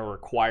think it's going to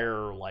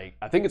require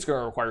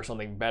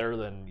something better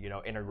than, you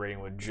know, integrating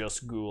with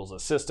just Google's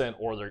Assistant,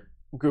 or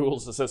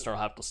Google's Assistant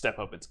will have to step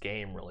up its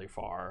game really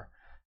far.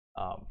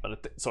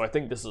 So I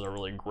think this is a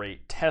really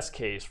great test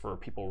case for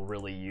people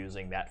really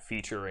using that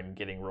feature and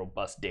getting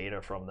robust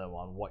data from them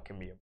on what can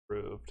be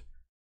improved.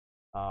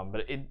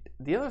 But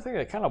the other thing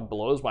that kind of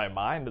blows my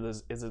mind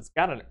is it's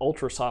got an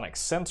ultrasonic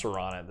sensor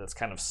on it that's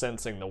kind of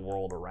sensing the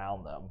world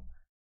around them.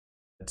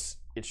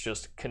 It's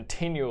just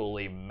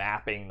continually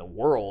mapping the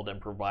world and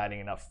providing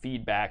enough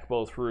feedback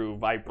both through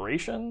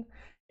vibration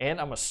and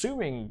I'm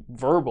assuming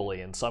verbally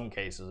in some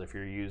cases if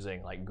you're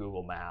using like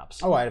Google Maps.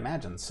 Oh, I'd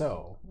imagine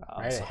so.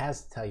 Right? It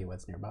has to tell you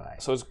what's nearby.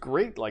 So it's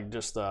great, like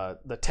just the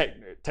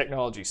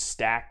technology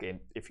stack,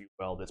 if you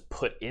will, that's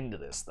put into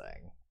this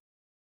thing.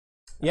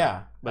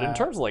 Yeah. But in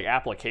terms of like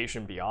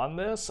application beyond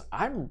this,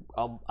 I'm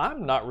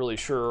not really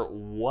sure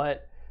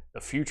what the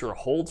future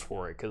holds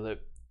for it, because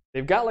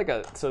they've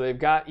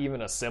got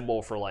even a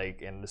symbol for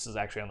like, and this is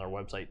actually on their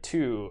website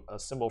too, a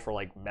symbol for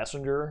like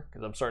Messenger,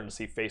 because I'm starting to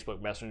see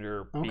Facebook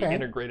Messenger be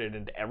integrated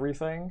into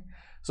everything.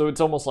 So it's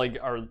almost like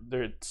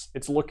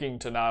it's looking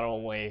to not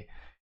only,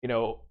 you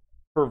know,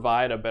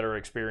 provide a better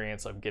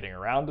experience of getting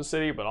around the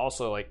city, but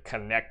also like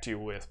connect you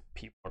with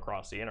people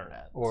across the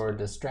internet. Or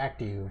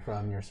distract you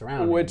from your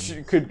surroundings. Which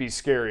could be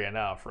scary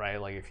enough, right?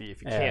 Like if you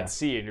can't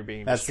see and you're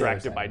being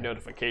distracted by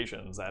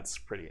notifications, that's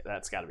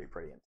got to be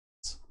pretty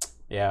intense.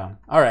 Yeah.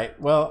 All right.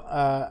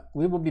 Well,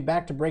 we will be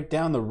back to break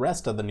down the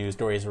rest of the news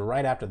stories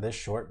right after this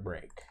short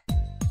break.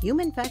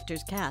 Human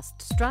Factors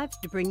Cast strives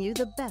to bring you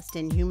the best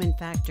in human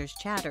factors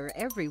chatter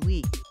every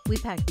week. We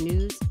pack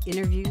news,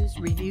 interviews,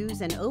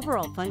 reviews, and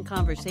overall fun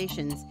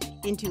conversations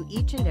into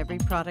each and every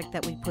product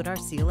that we put our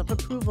seal of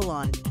approval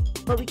on.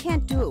 But we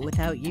can't do it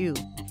without you.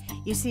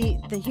 You see,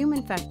 the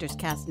Human Factors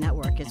Cast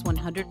network is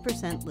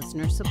 100%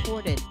 listener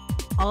supported.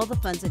 All the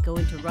funds that go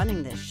into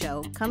running this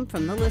show come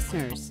from the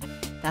listeners.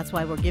 That's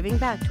why we're giving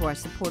back to our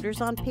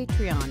supporters on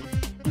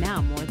Patreon,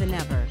 now more than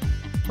ever.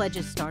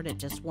 Pledges start at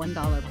just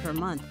 $1 per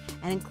month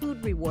and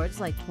include rewards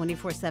like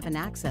 24/7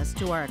 access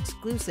to our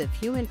exclusive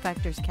Human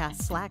Factors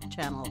Cast Slack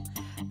channel,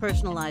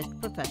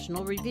 personalized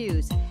professional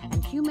reviews,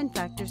 and Human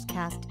Factors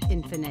Cast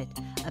Infinite,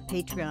 a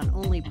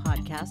Patreon-only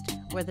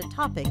podcast where the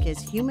topic is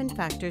human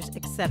factors,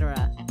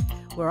 etc.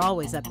 We're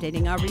always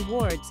updating our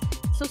rewards,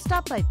 so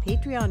stop by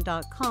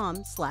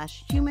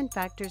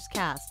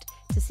patreon.com/humanfactorscast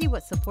to see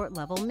what support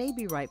level may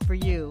be right for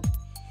you.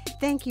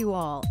 Thank you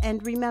all,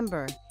 and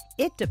remember,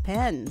 it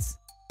depends.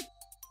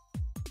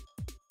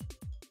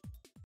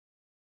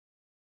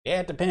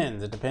 Yeah, it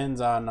depends. It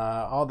depends on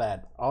all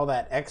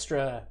that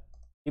extra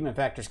Human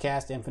Factors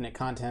Cast Infinite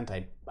content.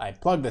 I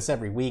plug this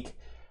every week,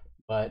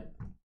 but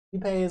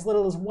you pay as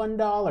little as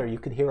 $1, you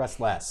could hear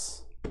us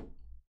less.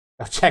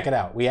 Go check it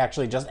out. We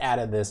actually just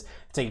added this.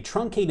 It's a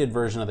truncated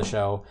version of the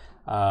show.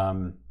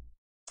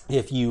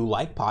 If you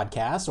like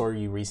podcasts or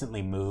you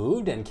recently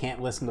moved and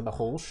can't listen to the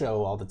whole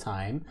show all the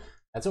time,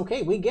 that's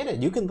okay. We get it.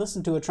 You can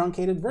listen to a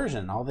truncated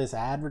version. All this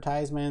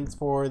advertisements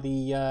for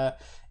the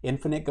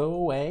Infinite go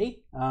away,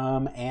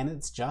 and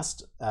it's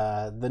just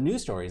the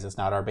news stories. It's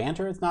not our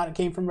banter. It's not. It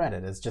came from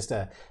Reddit. It's just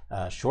a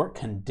short,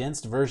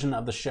 condensed version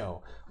of the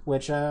show,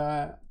 which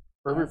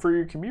perfect for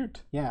your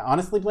commute. Yeah,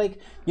 honestly, Blake,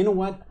 you know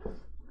what?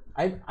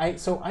 I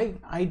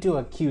do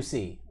a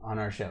QC on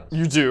our shows.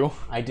 You do?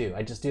 I do.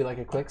 I just do like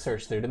a quick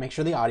search through to make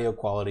sure the audio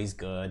quality's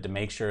good, to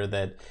make sure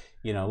that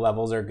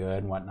levels are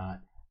good and whatnot.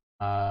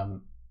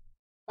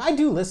 I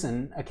do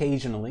listen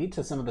occasionally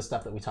to some of the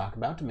stuff that we talk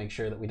about to make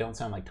sure that we don't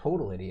sound like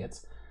total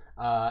idiots.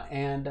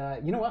 And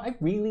you know what? I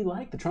really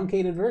like the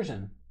truncated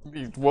version.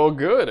 Well,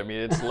 good. I mean,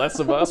 it's less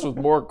of us with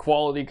more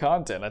quality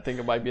content. I think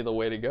it might be the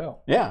way to go.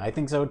 Yeah, I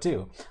think so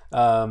too.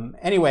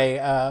 Anyway,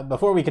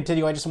 before we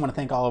continue, I just want to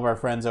thank all of our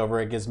friends over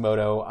at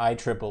Gizmodo,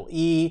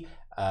 IEEE,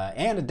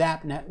 and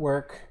Adapt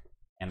Network,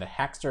 and the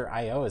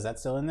Hackster.io. Is that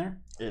still in there?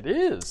 It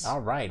is.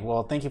 All right.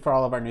 Well, thank you for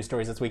all of our news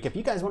stories this week. If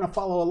you guys want to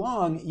follow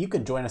along, you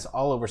can join us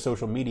all over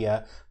social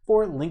media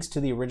for links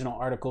to the original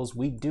articles.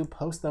 We do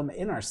post them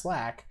in our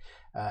Slack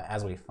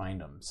as we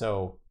find them.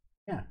 So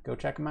yeah, go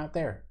check them out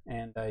there,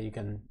 and you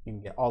can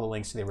get all the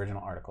links to the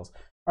original articles.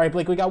 All right,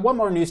 Blake, we got one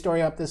more news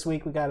story up this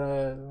week. We got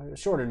a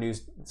shorter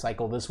news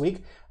cycle this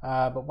week,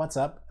 but what's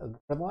up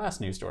for the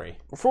last news story?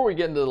 Before we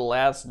get into the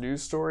last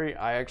news story,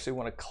 I actually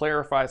want to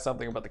clarify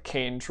something about the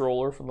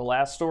Canetroller from the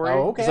last story.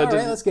 Oh, okay, all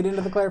right, let's get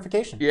into the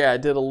clarification. Yeah, I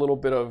did a little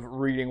bit of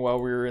reading while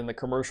we were in the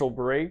commercial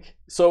break.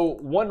 So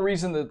one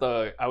reason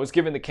that I was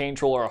giving the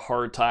Canetroller a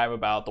hard time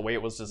about the way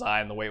it was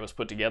designed, the way it was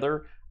put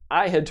together,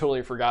 I had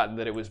totally forgotten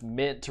that it was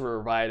meant to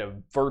provide a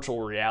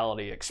virtual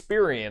reality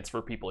experience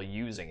for people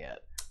using it.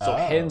 So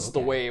hence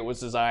the way it was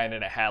designed,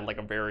 and it had like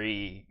a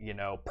very,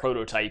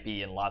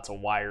 prototypey and lots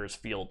of wires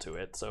feel to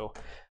it. So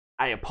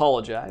I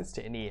apologize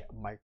to any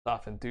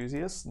Microsoft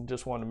enthusiasts and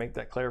just wanted to make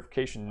that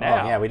clarification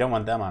now. Oh, yeah, we don't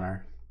want them on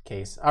our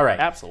case. All right.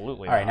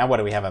 Absolutely. All right, now what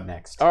do we have up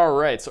next? All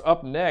right, so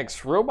up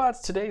next,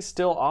 robots today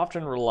still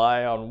often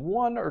rely on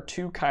one or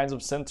two kinds of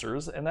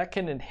sensors, and that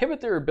can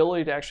inhibit their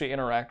ability to actually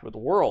interact with the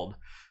world.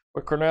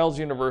 But Cornell's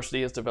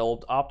University has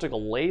developed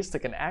optical lace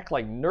that can act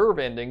like nerve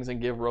endings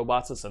and give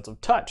robots a sense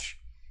of touch.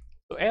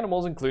 So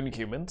animals, including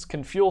humans,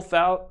 can feel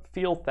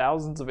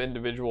thousands of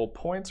individual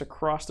points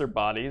across their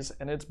bodies,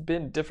 and it's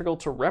been difficult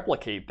to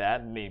replicate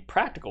that in a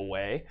practical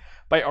way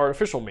by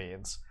artificial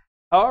means.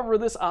 However,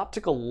 this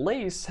optical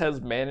lace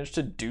has managed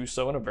to do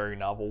so in a very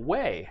novel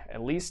way,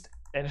 at least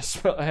in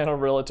a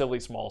relatively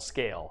small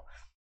scale.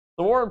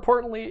 So more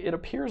importantly, it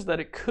appears that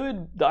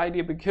the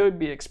idea could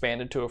be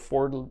expanded to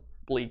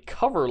affordably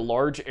cover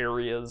large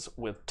areas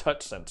with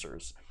touch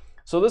sensors.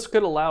 So this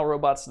could allow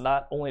robots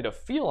not only to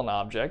feel an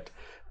object,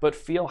 but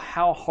feel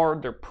how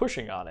hard they're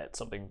pushing on it,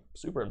 something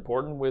super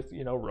important with,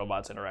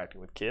 robots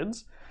interacting with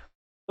kids.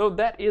 So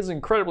that is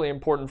incredibly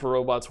important for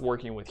robots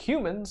working with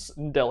humans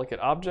and delicate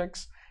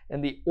objects,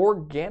 and the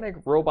Organic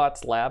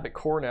Robots Lab at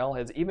Cornell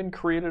has even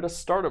created a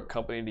startup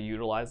company to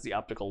utilize the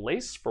optical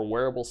lace for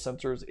wearable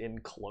sensors in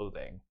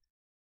clothing.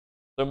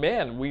 So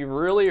man, we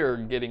really are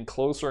getting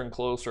closer and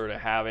closer to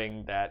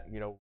having that,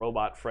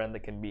 robot friend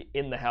that can be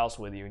in the house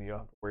with you, and you don't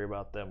have to worry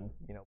about them,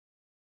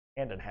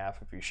 hand in half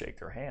if you shake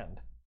their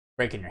hand.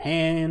 Breaking your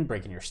hand,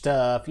 breaking your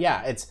stuff.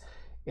 Yeah, it's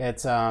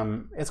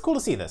cool to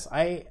see this.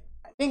 I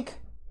think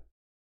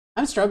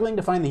I'm struggling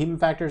to find the human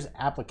factors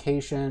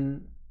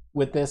application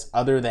with this,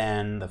 other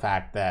than the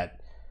fact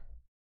that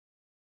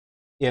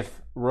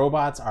if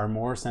robots are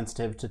more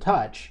sensitive to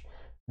touch,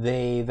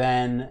 they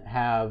then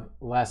have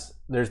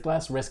there's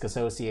less risk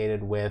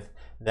associated with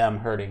them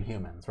hurting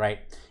humans, right?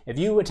 If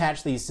you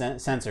attach these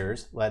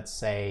sensors, let's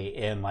say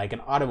in like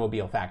an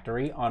automobile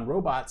factory, on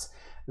robots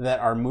that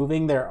are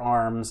moving their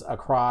arms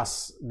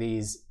across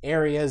these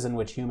areas in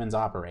which humans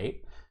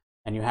operate,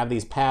 and you have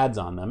these pads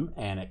on them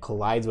and it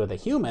collides with a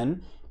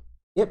human,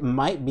 it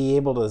might be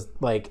able to,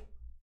 like,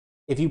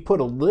 if you put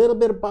a little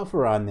bit of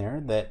buffer on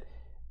there that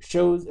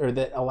shows or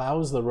that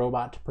allows the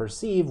robot to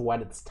perceive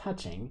what it's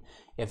touching,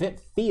 if it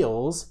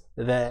feels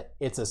that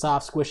it's a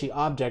soft squishy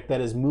object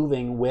that is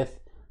moving with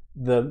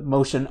the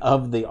motion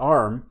of the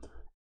arm,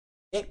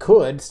 it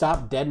could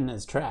stop dead in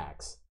its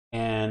tracks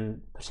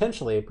and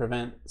potentially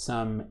prevent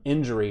some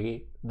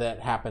injury that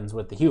happens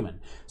with the human.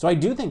 So I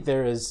do think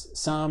there is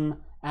some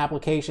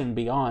application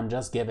beyond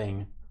just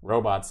giving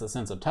robots the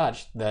sense of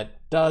touch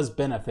that does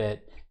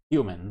benefit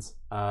humans,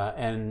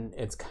 and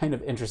it's kind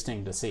of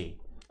interesting to see.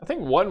 I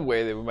think one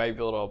way that we might be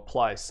able to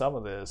apply some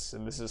of this,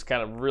 and this is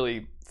kind of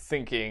really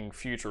thinking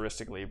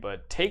futuristically,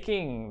 but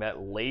taking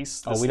that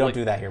lace... we don't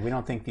do that here. We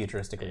don't think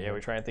futuristically. Yeah, we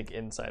try and think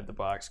inside the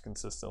box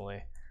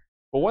consistently.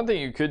 But one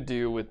thing you could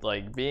do with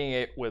like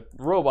with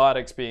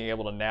robotics being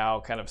able to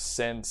now kind of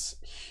sense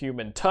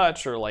human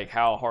touch or like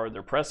how hard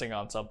they're pressing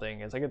on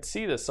something is I could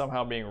see this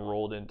somehow being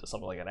rolled into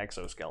something like an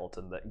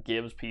exoskeleton that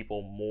gives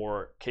people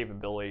more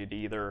capability to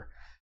either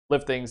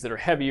lift things that are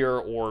heavier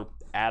or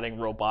adding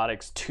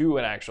robotics to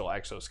an actual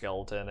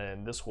exoskeleton. And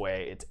in this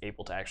way, it's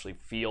able to actually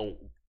feel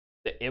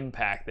the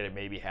impact that it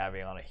may be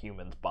having on a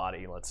human's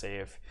body. Let's say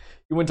if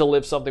you went to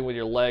lift something with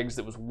your legs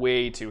that was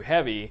way too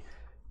heavy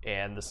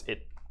and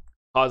it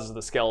causes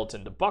the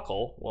skeleton to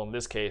buckle. Well, in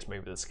this case,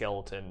 maybe the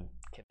skeleton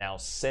can now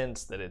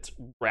sense that it's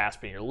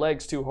grasping your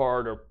legs too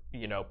hard or,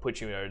 put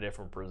you in a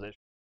different position.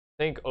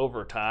 I think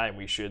over time,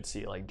 we should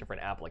see like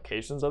different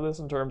applications of this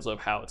in terms of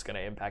how it's going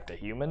to impact a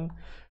human.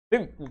 I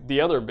think the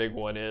other big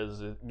one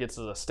is it gets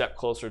us a step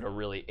closer to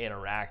really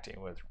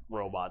interacting with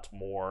robots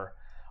more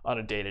on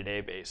a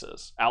day-to-day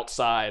basis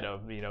outside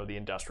of, the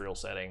industrial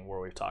setting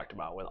where we've talked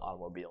about with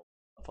automobiles,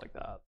 stuff like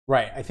that.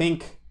 Right. I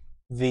think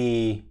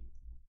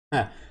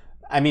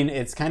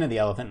it's kind of the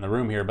elephant in the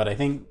room here, but I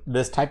think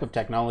this type of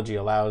technology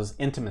allows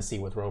intimacy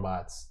with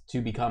robots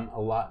to become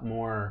a lot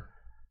more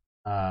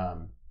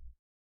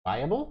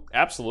viable.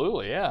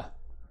 Absolutely, yeah.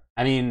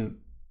 I mean,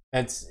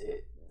 it's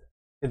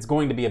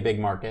going to be a big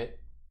market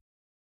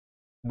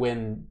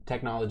when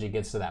technology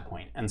gets to that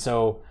point. And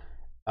so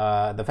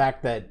the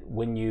fact that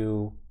when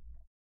you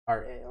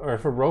are, or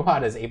if a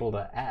robot is able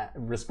to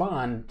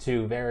respond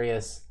to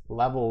various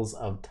levels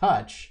of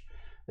touch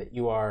that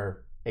you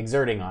are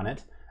exerting on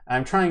it,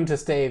 I'm trying to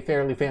stay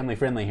fairly family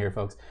friendly here,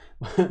 folks,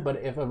 but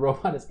if a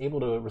robot is able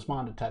to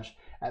respond to touch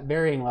at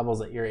varying levels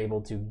that you're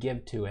able to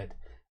give to it,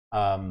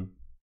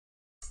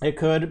 it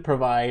could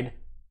provide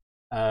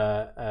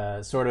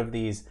sort of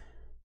these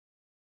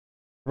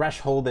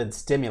thresholded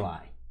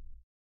stimuli.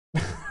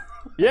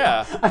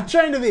 Yeah. I'm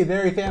trying to be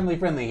very family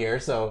friendly here,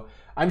 so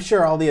I'm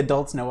sure all the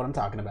adults know what I'm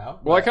talking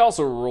about. Well, I can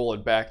also roll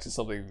it back to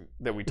something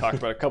that we talked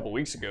about a couple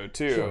weeks ago,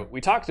 too. Sure.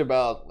 We talked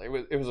about,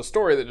 it was a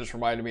story that just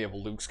reminded me of a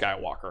Luke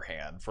Skywalker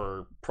hand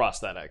for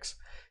prosthetics.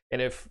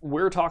 And if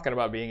we're talking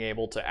about being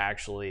able to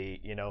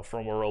actually,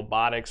 from a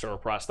robotics or a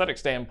prosthetic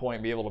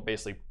standpoint, be able to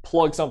basically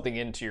plug something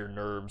into your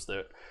nerves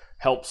that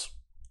helps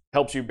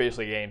you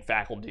basically gain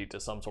faculty to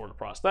some sort of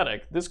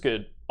prosthetic, this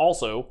could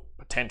also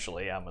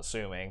potentially, I'm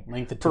assuming,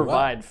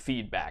 provide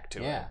feedback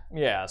to it.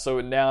 Yeah.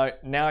 So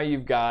now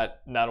you've got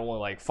not only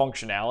like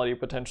functionality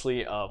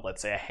potentially of,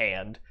 let's say, a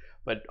hand,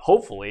 but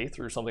hopefully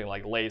through something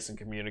like LACE and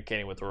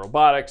communicating with the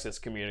robotics, it's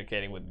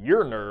communicating with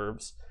your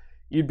nerves,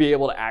 you'd be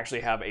able to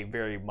actually have a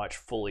very much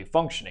fully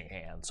functioning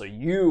hand. So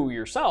you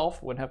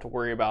yourself wouldn't have to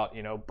worry about,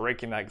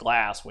 breaking that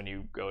glass when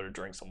you go to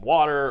drink some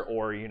water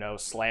or,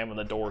 slamming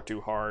the door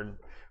too hard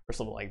or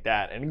something like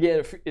that. And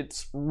again,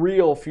 it's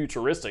real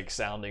futuristic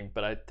sounding,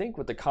 but I think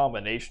with the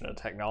combination of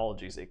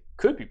technologies, it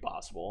could be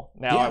possible.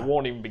 Now, I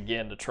won't even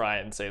begin to try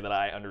and say that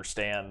I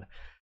understand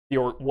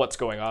what's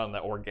going on in the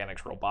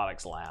organics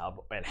robotics lab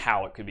and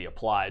how it could be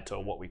applied to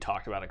what we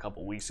talked about a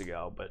couple weeks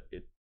ago, but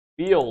it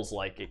feels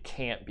like it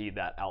can't be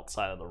that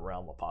outside of the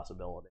realm of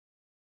possibility.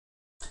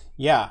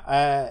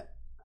 I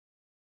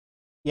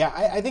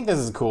think this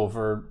is cool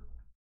for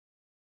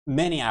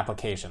many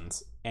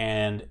applications,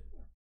 and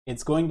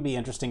it's going to be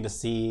interesting to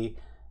see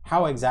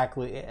how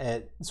exactly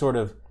it sort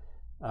of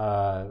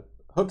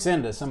hooks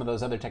into some of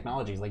those other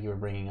technologies like you were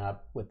bringing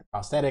up with the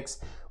prosthetics,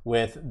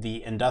 with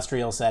the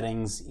industrial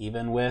settings,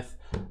 even with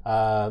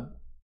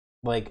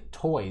like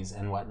toys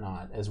and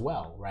whatnot as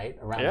well, right?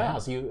 Around the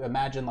house. You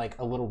imagine like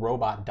a little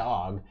robot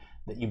dog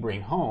that you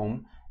bring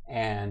home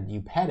and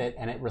you pet it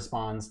and it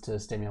responds to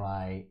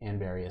stimuli in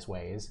various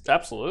ways.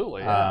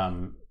 Absolutely.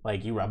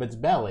 Like you rub its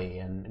belly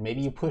and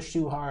maybe you push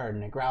too hard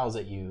and it growls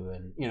at you,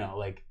 and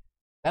like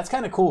that's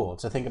kind of cool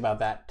to think about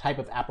that type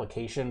of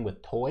application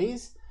with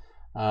toys.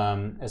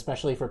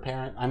 especially for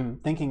parents. I'm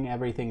thinking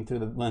everything through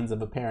the lens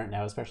of a parent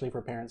now, especially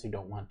for parents who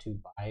don't want to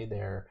buy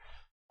their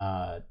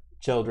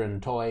children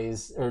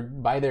toys or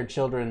buy their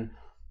children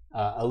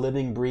a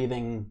living,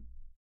 breathing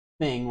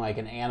thing like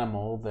an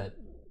animal that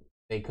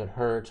they could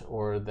hurt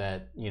or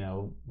that,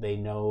 they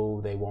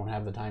know they won't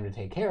have the time to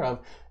take care of.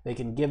 They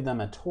can give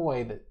them a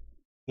toy that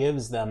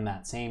gives them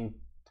that same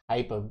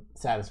type of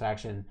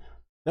satisfaction.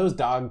 Those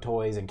dog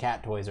toys and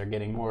cat toys are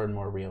getting more and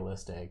more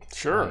realistic.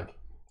 Sure.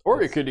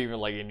 Or it could even,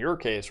 like in your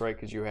case, right?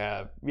 Because you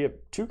have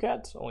 2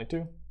 cats, only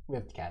 2. We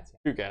have cats.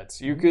 2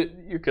 cats. You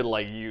could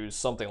like use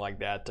something like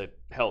that to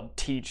help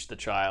teach the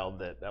child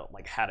that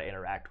like how to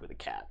interact with a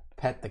cat.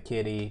 Pet the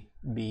kitty.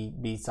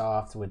 Be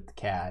soft with the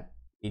cat.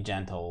 Be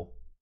gentle.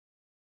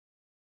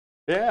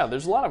 Yeah,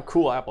 there's a lot of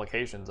cool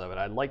applications of it.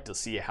 I'd like to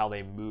see how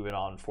they move it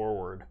on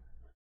forward.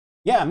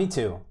 Yeah, me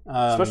too.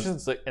 Especially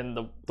since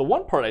the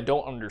one part I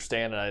don't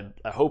understand, and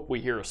I hope we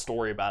hear a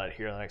story about it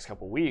here in the next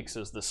couple of weeks,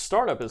 is the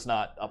startup is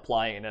not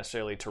applying it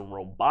necessarily to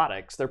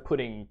robotics. They're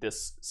putting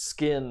this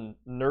skin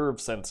nerve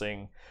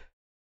sensing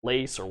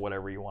lace or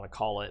whatever you want to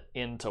call it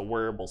into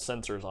wearable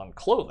sensors on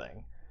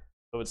clothing.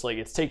 So it's like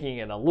it's taking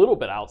it a little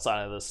bit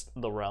outside of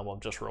the realm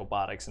of just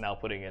robotics and now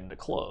putting it into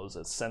clothes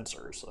as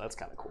sensors. So that's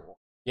kind of cool.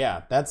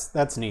 Yeah,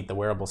 that's neat. The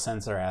wearable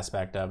sensor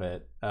aspect of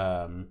it.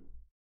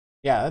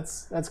 Yeah,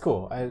 that's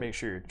cool. Make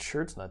sure your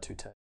shirt's not too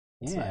tight.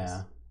 That's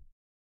nice.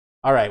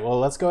 All right, well,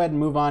 let's go ahead and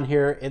move on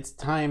here. It's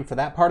time for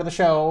that part of the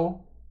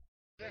show.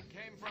 It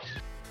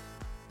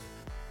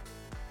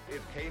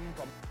came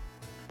from.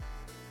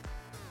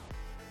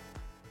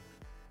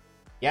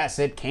 Yes,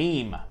 it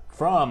came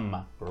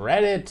from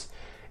Reddit.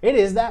 It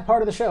is that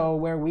part of the show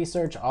where we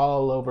search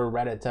all over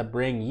Reddit to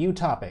bring you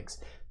topics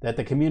that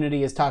the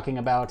community is talking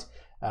about.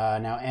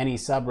 Now, any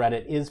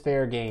subreddit is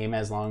fair game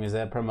as long as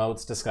it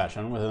promotes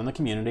discussion within the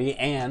community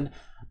and,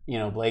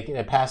 Blake,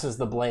 it passes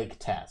the Blake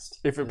test.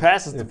 If it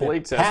passes the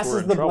Blake test, we're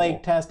in trouble.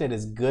 Blake test, it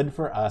is good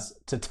for us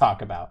to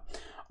talk about.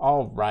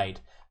 All right.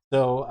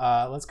 So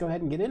let's go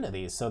ahead and get into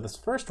these. So this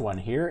first one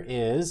here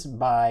is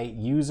by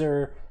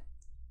user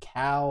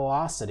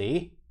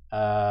Calosity.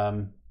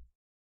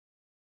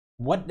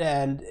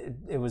 And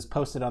it was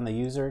posted on the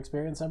user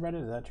experience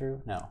subreddit. Is that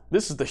true? No.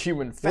 This is the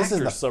human factor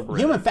subreddit.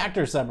 Human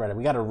factor subreddit.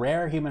 We got a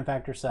rare human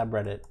factor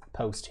subreddit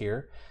post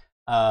here.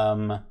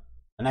 The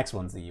next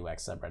one's the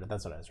UX subreddit.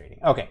 That's what I was reading.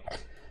 Okay.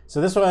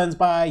 So this one's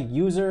by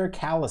user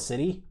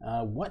Calocity.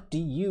 What do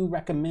you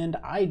recommend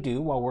I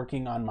do while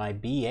working on my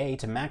BA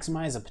to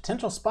maximize a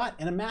potential spot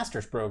in a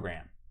master's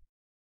program?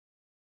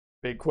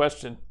 Big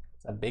question.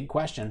 It's a big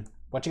question.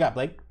 What you got,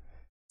 Blake?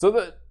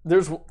 So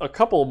there's a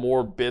couple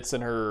more bits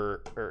in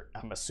her, or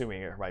I'm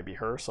assuming it might be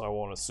her, so I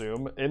won't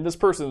assume. In this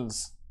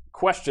person's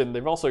question,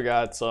 they've also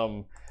got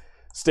some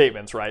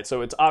statements, right? So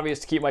it's obvious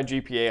to keep my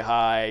GPA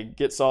high,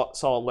 get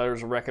solid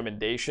letters of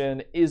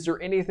recommendation. Is there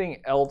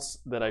anything else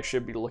that I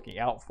should be looking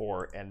out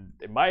for? And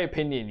in my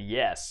opinion,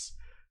 yes.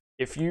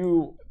 If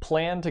you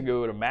plan to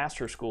go to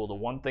master's school, the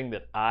one thing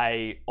that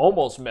I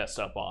almost messed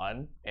up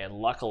on and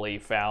luckily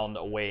found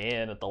a way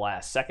in at the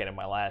last second in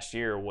my last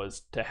year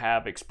was to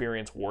have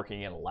experience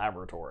working in a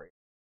laboratory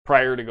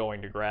prior to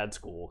going to grad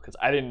school, because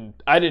I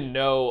didn't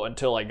know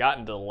until I got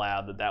into the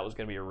lab that was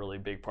going to be a really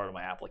big part of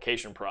my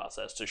application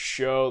process, to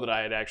show that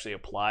I had actually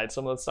applied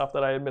some of the stuff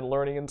that I had been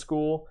learning in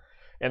school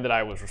and that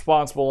I was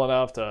responsible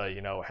enough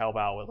to, help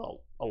out with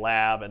a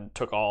lab and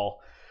took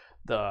all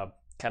the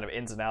kind of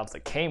ins and outs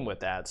that came with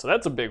that. So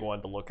that's a big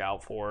one to look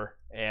out for.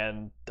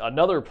 And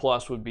another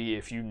plus would be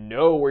if you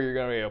know where you're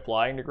going to be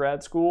applying to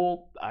grad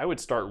school, I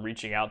would start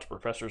reaching out to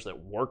professors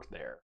that work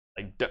there.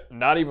 Like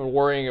not even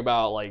worrying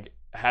about like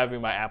having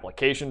my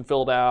application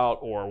filled out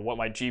or what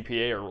my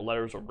GPA or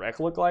letters of rec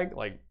look like.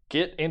 Like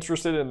get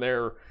interested in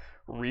their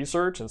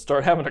research and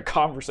start having a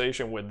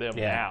conversation with them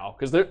now,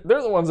 because they're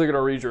the ones that are going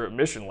to read your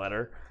admission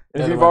letter.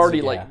 And if you've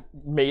already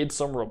made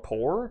some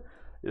rapport,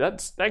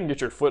 that can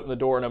get your foot in the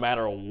door no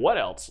matter what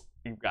else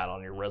you've got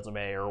on your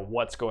resume or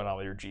what's going on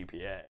with your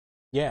GPA.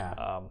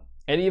 Yeah.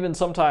 And even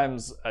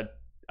sometimes,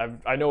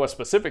 I know a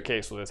specific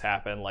case where this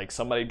happened, like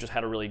somebody just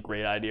had a really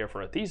great idea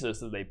for a thesis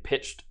that they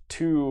pitched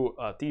to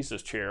a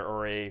thesis chair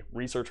or a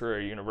researcher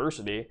at a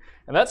university,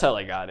 and that's how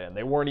they got in.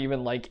 They weren't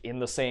even like in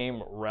the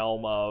same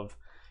realm of,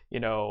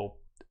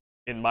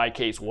 in my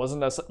case,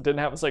 didn't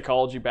have a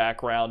psychology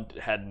background,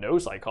 had no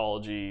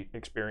psychology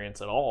experience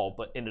at all,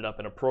 but ended up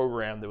in a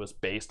program that was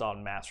based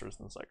on masters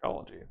in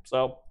psychology.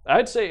 So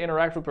I'd say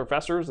interact with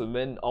professors and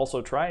then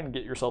also try and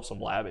get yourself some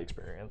lab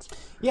experience.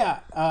 Yeah,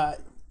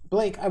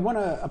 Blake, I want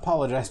to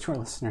apologize to our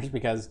listeners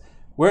because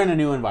we're in a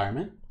new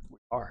environment. We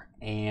are,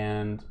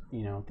 and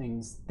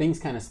things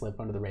kind of slip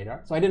under the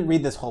radar. So I didn't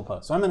read this whole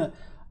post. So I'm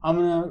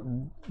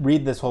gonna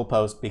read this whole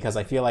post because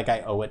I feel like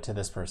I owe it to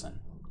this person.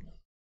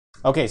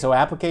 Okay, so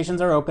applications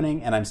are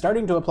opening, and I'm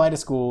starting to apply to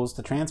schools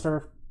to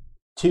transfer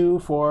to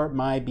for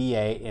my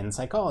BA in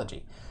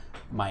psychology.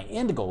 My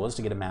end goal is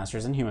to get a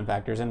master's in human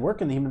factors and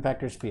work in the human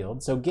factors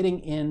field, so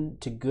getting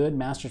into good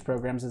master's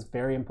programs is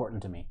very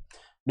important to me.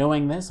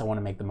 Knowing this, I want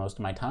to make the most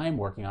of my time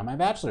working on my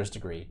bachelor's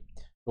degree.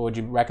 What would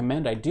you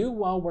recommend I do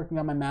while working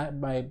on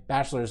my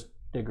bachelor's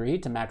degree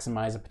to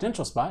maximize a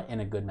potential spot in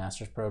a good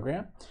master's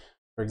program?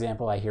 For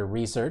example, I hear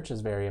research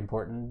is very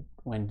important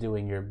when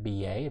doing your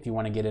BA. If you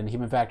want to get into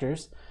human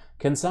factors,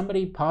 can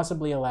somebody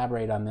possibly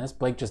elaborate on this?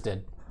 Blake just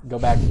did. Go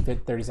back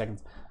 30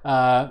 seconds.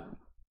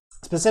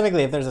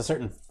 Specifically, if there's a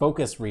certain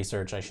focused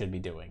research I should be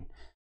doing.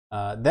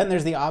 Then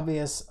there's the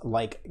obvious,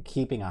 like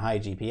keeping a high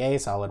GPA,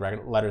 solid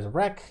letters of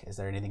rec. Is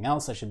there anything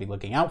else I should be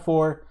looking out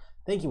for?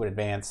 Thank you in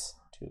advance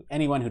to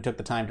anyone who took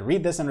the time to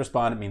read this and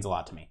respond. It means a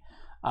lot to me.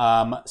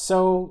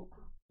 So,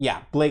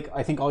 yeah, Blake,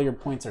 I think all your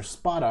points are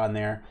spot on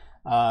there.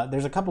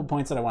 There's a couple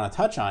points that I want to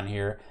touch on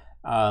here.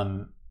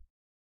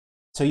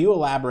 So you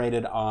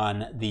elaborated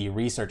on the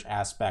research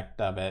aspect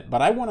of it,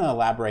 but I want to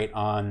elaborate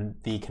on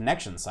the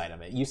connection side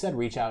of it. You said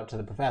reach out to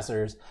the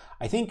professors.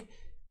 I think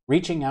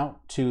reaching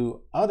out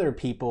to other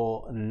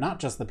people, not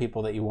just the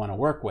people that you want to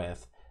work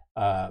with.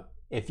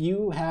 If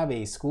you have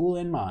a school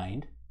in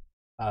mind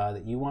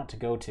that you want to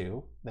go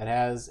to that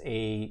has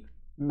a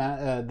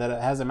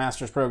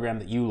master's program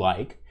that you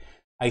like,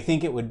 I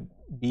think it would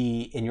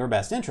be in your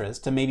best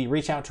interest to maybe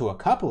reach out to a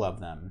couple of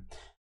them,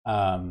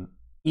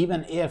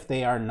 even if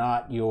they are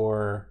not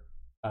your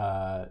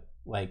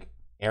like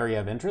area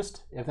of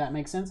interest, if that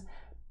makes sense.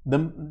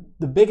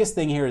 The biggest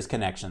thing here is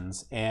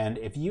connections, and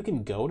if you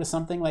can go to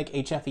something like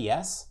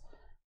HFES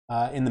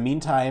in the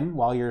meantime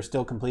while you're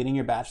still completing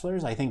your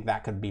bachelor's, I think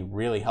that could be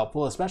really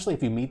helpful, especially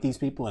if you meet these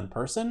people in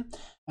person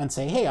and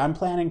say, hey, I'm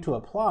planning to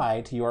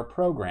apply to your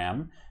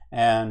program,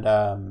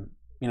 and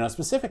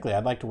specifically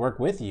I'd like to work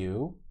with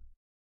you.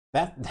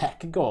 That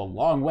could go a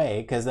long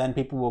way, because then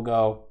people will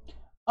go,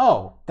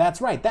 oh,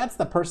 that's right, that's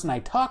the person I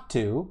talked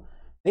to.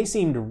 They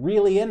seemed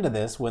really into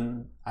this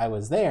when I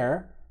was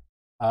there.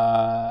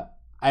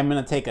 I'm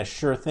going to take a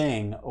sure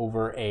thing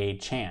over a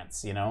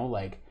chance,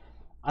 like,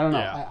 I don't know.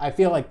 Yeah. I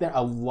feel like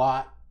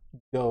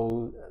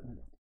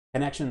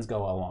connections go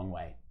a long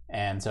way.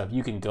 And so if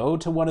you can go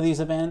to one of these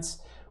events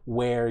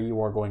where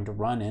you are going to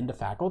run into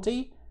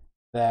faculty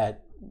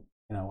that,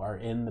 are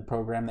in the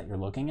program that you're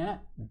looking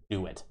at,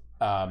 do it.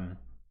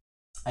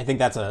 I think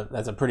that's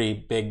a pretty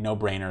big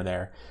no-brainer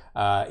there.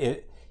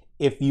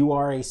 If you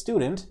are a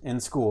student in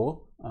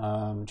school,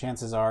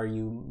 chances are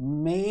you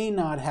may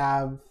not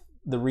have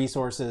the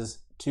resources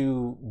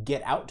to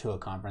get out to a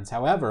conference.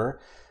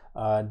 However,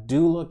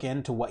 do look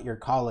into what your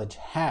college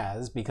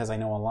has, because I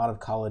know a lot of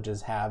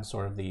colleges have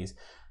sort of these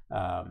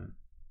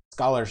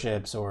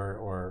scholarships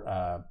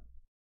or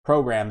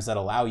programs that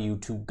allow you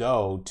to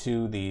go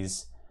to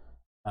these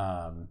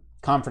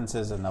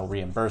conferences, and they'll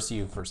reimburse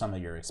you for some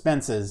of your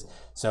expenses.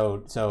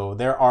 So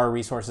there are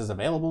resources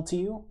available to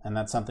you, and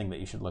that's something that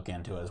you should look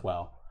into as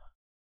well.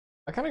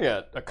 I kind of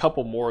got a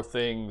couple more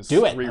things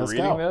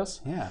rereading this.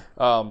 Yeah.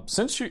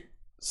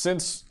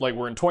 Since like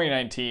we're in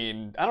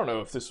 2019, I don't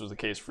know if this was the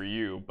case for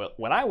you, but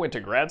when I went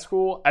to grad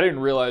school, I didn't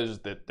realize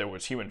that there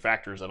was human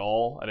factors at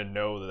all. I didn't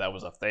know that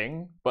was a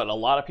thing. But a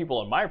lot of people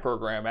in my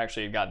program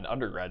actually had gotten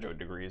undergraduate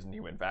degrees in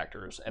human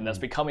factors, and that's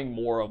becoming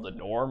more of the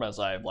norm as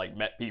I've like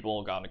met people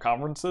and gone to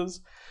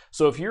conferences.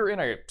 So if you're in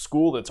a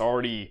school that's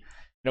already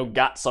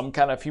got some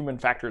kind of human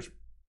factors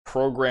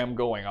program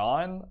going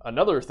on,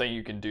 another thing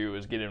you can do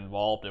is get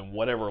involved in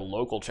whatever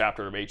local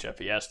chapter of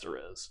HFES there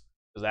is,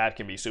 because that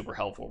can be super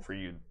helpful for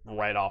you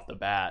right off the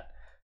bat.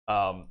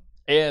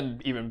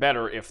 And even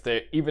better,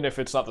 even if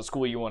it's not the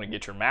school you want to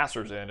get your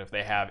master's in, if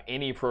they have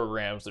any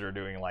programs that are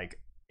doing like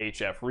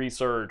HF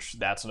research,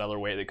 that's another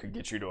way that could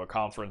get you to a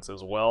conference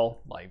as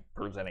well, like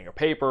presenting a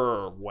paper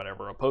or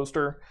whatever, a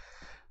poster.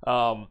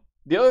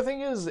 The other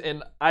thing is,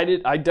 and I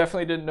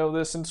definitely didn't know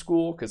this in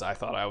school, because I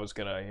thought I was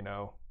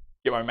gonna,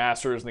 get my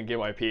master's and then get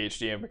my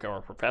PhD and become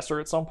a professor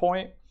at some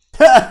point.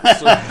 So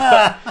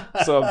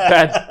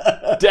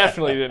that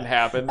definitely didn't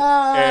happen, and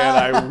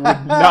I would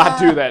not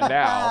do that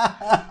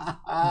now.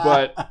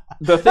 But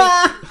the thing,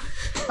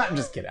 I'm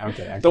just kidding. I'm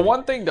kidding. The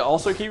one thing to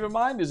also keep in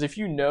mind is if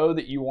you know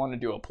that you want to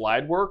do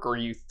applied work, or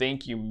you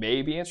think you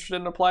may be interested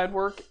in applied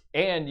work,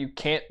 and you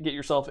can't get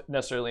yourself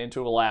necessarily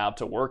into a lab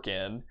to work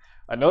in,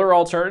 another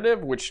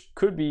alternative, which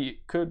could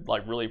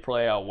like really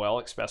play out well,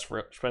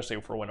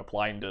 especially for when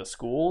applying to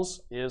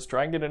schools, is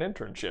try and get an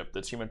internship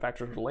that's human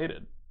factors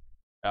related.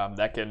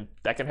 That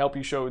can help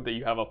you show that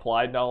you have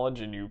applied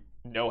knowledge and you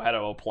know how to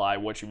apply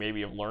what you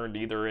maybe have learned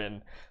either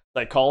in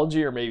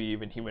psychology or maybe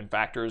even human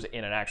factors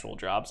in an actual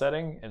job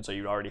setting. And so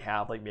you already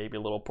have like maybe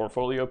a little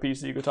portfolio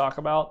piece that you could talk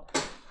about.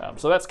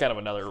 So that's kind of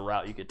another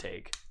route you could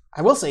take.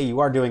 I will say you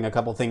are doing a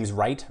couple things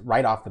right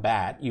off the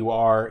bat. You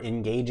are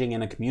engaging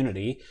in a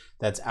community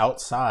that's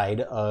outside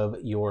of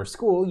your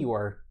school. You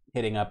are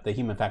hitting up the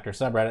human factor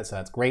subreddit, so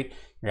that's great.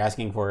 You're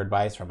asking for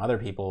advice from other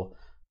people.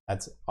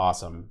 That's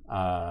awesome.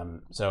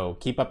 So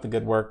keep up the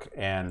good work,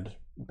 and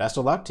best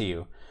of luck to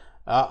you.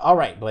 All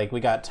right, Blake, we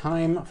got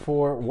time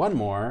for one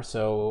more.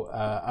 So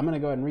I'm going to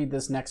go ahead and read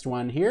this next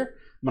one here.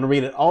 I'm going to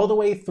read it all the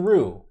way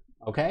through,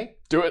 okay?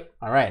 Do it.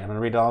 All right, I'm going to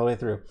read it all the way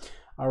through.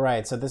 All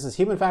right, so this is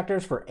Human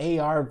Factors for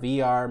AR,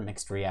 VR,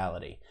 Mixed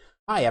Reality.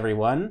 Hi,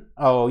 everyone.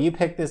 Oh, you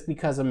picked this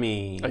because of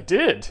me. I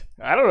did.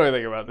 I don't know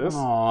anything about this.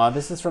 Aw,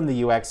 this is from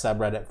the UX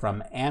subreddit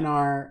from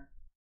Anar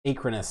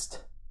Acronist.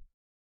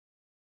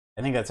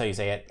 I think that's how you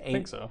say it. I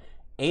think so.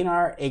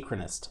 Anar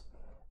Acronist.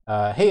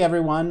 Hey,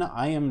 everyone.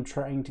 I am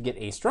trying to get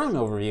a strong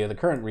overview of the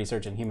current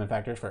research in human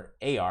factors for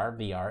AR,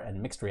 VR,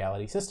 and mixed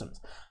reality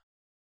systems.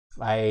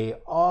 I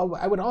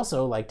would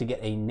also like to get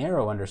a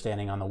narrow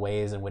understanding on the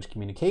ways in which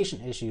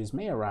communication issues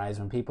may arise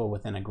when people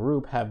within a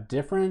group have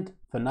different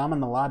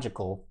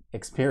phenomenological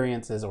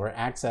experiences or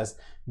access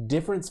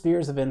different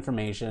spheres of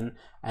information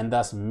and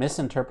thus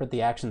misinterpret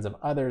the actions of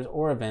others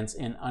or events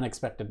in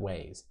unexpected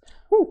ways.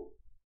 Whew.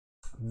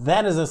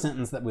 That is a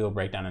sentence that we will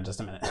break down in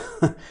just a minute.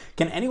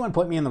 Can anyone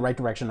point me in the right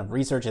direction of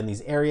research in these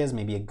areas?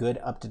 Maybe a good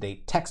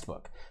up-to-date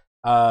textbook.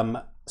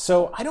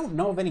 So I don't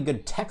know of any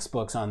good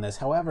textbooks on this.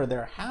 However,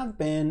 there have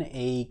been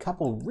a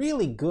couple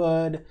really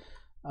good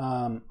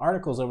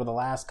articles over the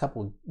last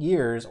couple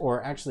years,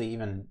 or actually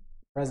even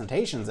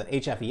presentations at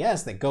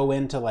HFES that go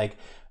into like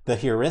the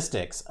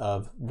heuristics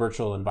of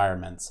virtual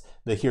environments,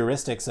 the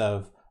heuristics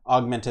of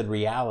augmented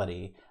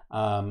reality.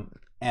 And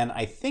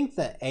I think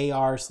the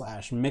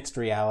AR/mixed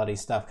reality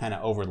stuff kind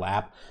of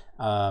overlap.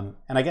 And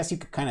I guess you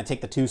could kind of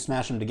take the two,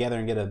 smash them together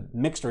and get a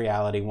mixed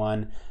reality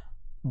one.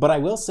 But I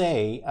will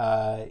say,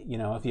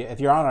 if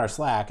you're on our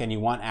Slack and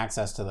you want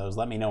access to those,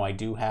 let me know. I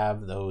do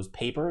have those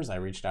papers. I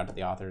reached out to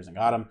the authors and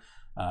got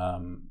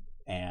them.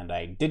 And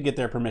I did get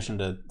their permission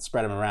to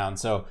spread them around.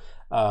 So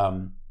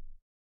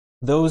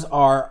those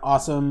are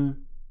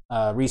awesome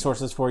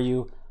resources for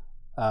you.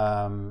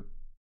 I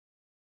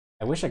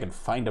wish I could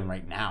find them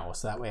right now,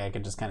 so that way I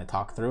could just kind of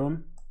talk through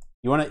them.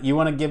 You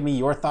want to give me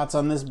your thoughts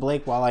on this,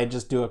 Blake, while I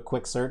just do a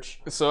quick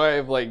search? So I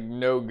have like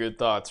no good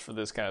thoughts for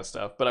this kind of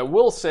stuff, but I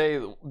will say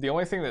the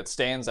only thing that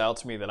stands out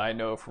to me that I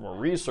know from a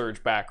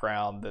research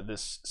background that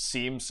this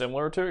seems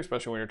similar to,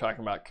 especially when you're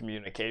talking about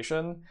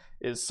communication,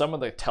 is some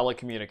of the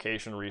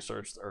telecommunication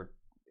research or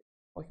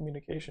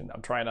telecommunication.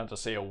 I'm trying not to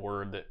say a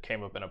word that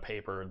came up in a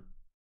paper.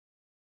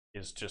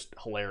 Is just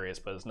hilarious,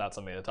 but it's not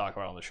something to talk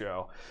about on the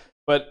show.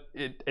 But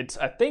it's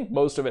I think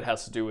most of it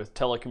has to do with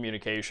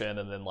telecommunication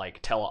and then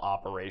like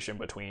teleoperation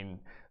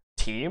between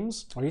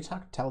teams. Are you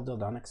talking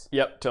teledildonics?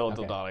 Yep,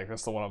 teledildonic. Okay.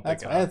 That's the one I'm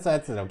thinking of.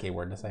 That's an okay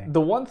word to say. The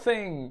one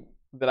thing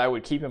that I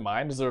would keep in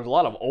mind is there's a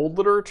lot of old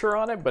literature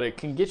on it, but it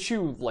can get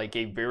you like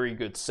a very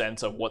good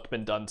sense of what's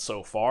been done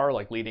so far.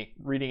 Like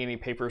reading any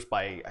papers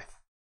by, I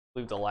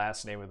believe the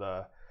last name of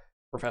the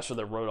professor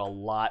that wrote a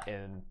lot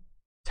in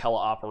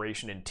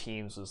teleoperation in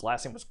teams. His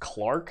last name was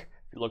Clark.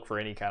 If you look for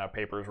any kind of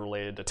papers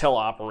related to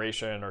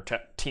teleoperation or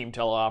team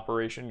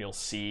teleoperation, you'll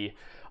see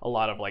a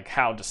lot of like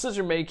how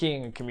decision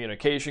making and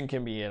communication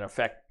can be in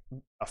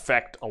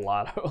affect a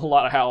lot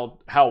of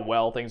how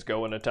well things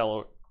go in a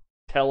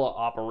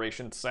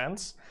teleoperation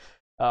sense.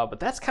 But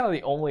that's kind of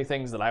the only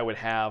things that I would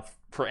have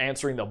for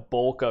answering the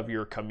bulk of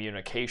your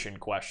communication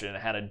question,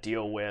 how to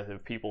deal with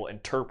if people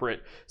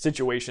interpret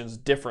situations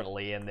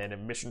differently and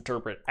then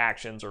misinterpret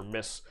actions or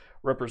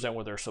misrepresent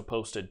what they're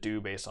supposed to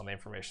do based on the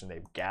information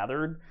they've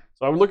gathered.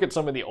 So I would look at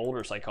some of the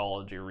older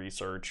psychology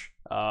research.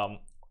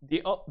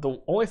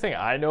 The only thing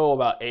I know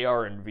about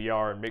AR and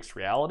VR and mixed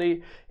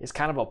reality is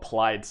kind of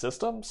applied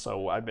systems.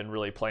 So I've been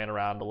really playing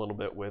around a little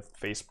bit with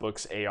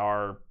Facebook's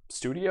AR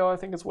Studio, I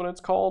think is what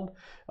it's called,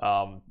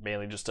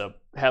 mainly just to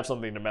have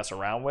something to mess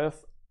around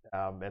with.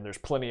 And there's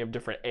plenty of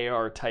different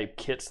AR type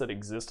kits that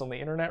exist on the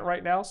internet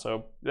right now.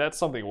 So that's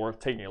something worth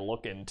taking a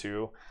look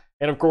into.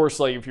 And of course,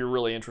 like if you're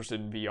really interested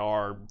in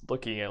VR,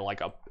 looking at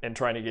and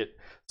trying to get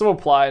some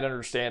applied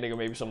understanding of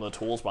maybe some of the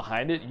tools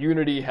behind it,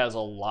 Unity has a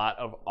lot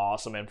of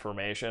awesome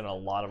information, a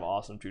lot of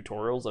awesome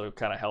tutorials that will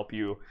kind of help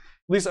you at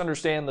least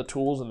understand the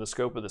tools and the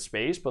scope of the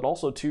space. But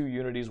also too,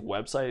 Unity's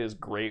website is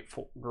great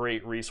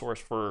resource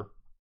for,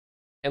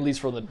 at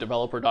least for the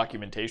developer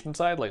documentation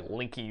side, like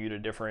linking you to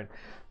different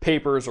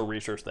papers or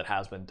research that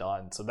has been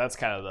done. So that's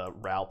kind of the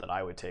route that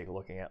I would take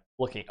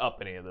looking up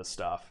any of this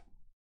stuff.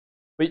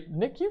 But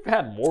Nick, you've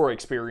had more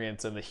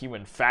experience in the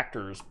human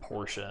factors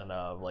portion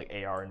of like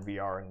AR and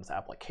VR and its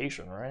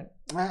application, right?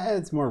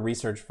 It's more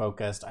research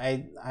focused.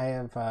 I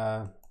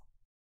have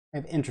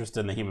interest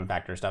in the human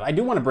factor stuff. I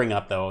do want to bring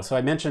up though. So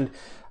I mentioned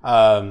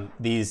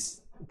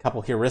these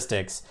couple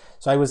heuristics.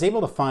 So I was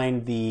able to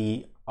find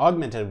the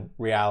augmented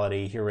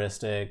reality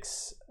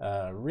heuristics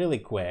really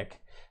quick,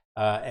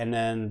 and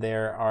then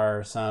there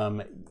are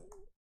some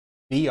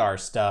VR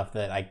stuff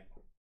that I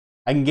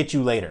can get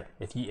you later.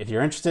 If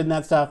you're interested in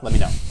that stuff, let me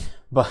know.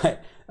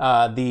 But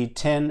the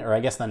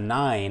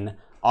 9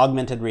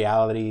 augmented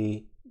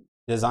reality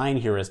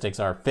design heuristics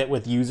are fit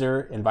with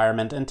user,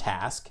 environment, and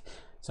task.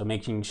 So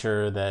making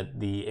sure that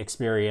the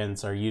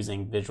experience are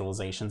using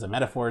visualizations and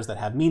metaphors that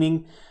have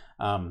meaning.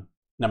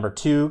 Number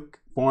 2,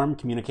 form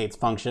communicates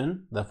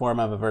function. The form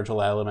of a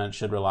virtual element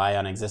should rely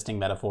on existing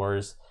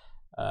metaphors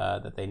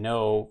that they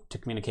know to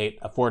communicate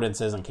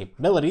affordances and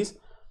capabilities.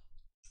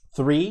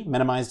 3,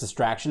 minimize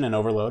distraction and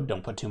overload.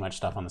 Don't put too much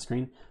stuff on the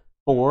screen.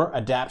 4,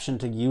 adaptation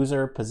to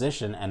user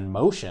position and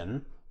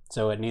motion.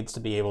 So it needs to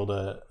be able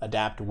to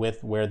adapt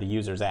with where the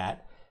user's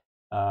at.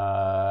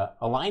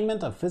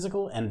 alignment of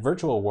physical and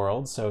virtual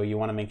worlds. So you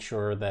want to make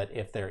sure that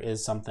if there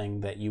is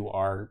something that you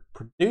are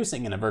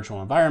producing in a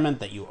virtual environment,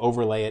 that you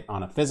overlay it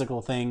on a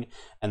physical thing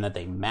and that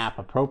they map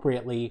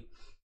appropriately.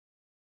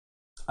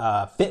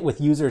 Fit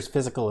with users'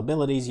 physical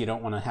abilities. You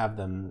don't want to have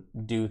them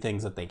do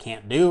things that they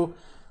can't do.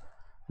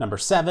 Number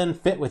 7,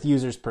 fit with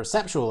users'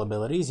 perceptual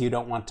abilities. You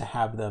don't want to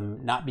have them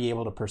not be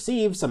able to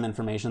perceive some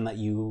information that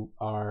you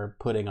are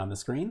putting on the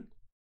screen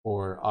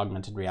or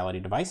augmented reality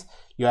device.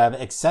 You have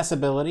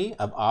accessibility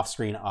of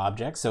off-screen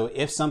objects. So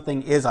if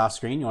something is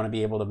off-screen, you want to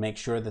be able to make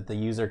sure that the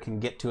user can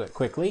get to it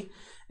quickly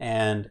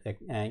and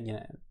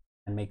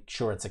make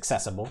sure it's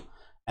accessible.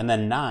 And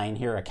then 9,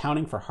 here,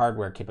 accounting for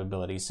hardware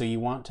capabilities. So you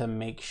want to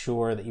make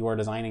sure that you are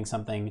designing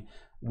something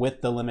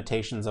with the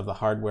limitations of the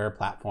hardware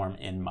platform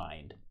in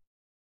mind.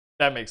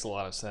 That makes a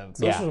lot of sense.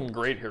 Those are some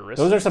great heuristics.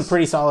 Those are some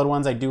pretty solid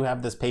ones. I do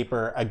have this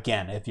paper.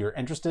 Again, if you're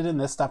interested in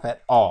this stuff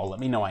at all, let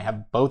me know. I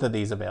have both of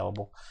these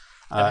available.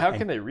 And how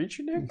can they reach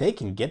you, Nick? They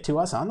can get to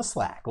us on the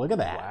Slack. Look at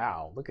that.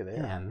 Wow, look at that.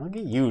 Man, look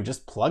at you,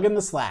 just plugging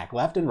the Slack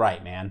left and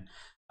right, man.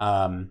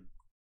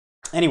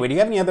 Anyway, do you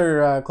have any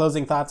other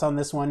closing thoughts on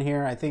this one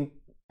here? I think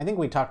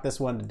we talked this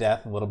one to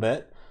death a little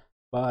bit.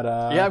 But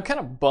yeah, I'm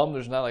kind of bummed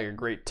there's not like a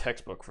great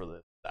textbook for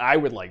this. I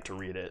would like to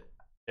read it.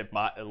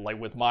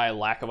 With my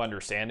lack of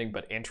understanding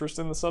but interest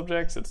in the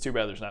subjects, it's too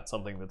bad there's not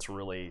something that's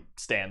really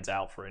stands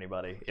out for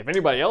anybody. If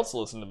anybody else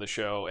listened to the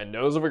show and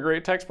knows of a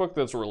great textbook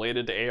that's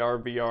related to AR,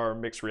 VR,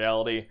 mixed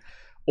reality,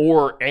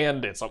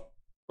 and it's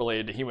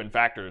related to human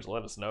factors,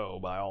 let us know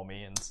by all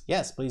means.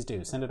 Yes, please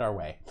do. Send it our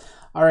way.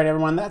 All right,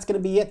 everyone, that's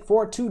going to be it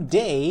for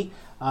today.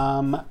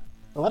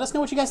 Let us know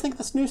what you guys think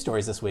of the news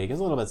stories this week. It's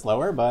a little bit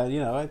slower, but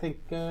I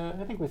think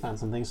we found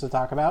some things to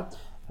talk about.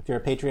 If you're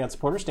a Patreon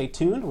supporter, stay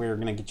tuned. We're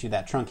going to get you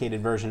that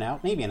truncated version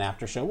out, maybe an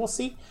after show. We'll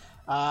see.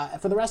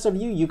 For the rest of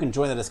you, you can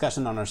join the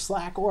discussion on our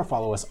Slack or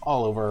follow us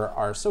all over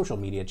our social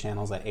media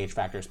channels at H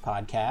Factors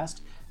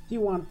Podcast. If you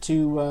want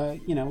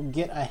to,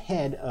 get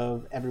ahead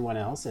of everyone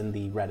else in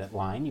the Reddit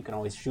line, you can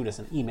always shoot us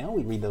an email.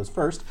 We read those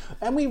first,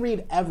 and we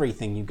read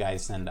everything you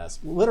guys send us.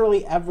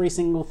 Literally every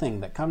single thing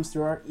that comes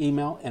through our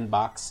email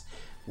inbox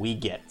we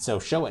get. So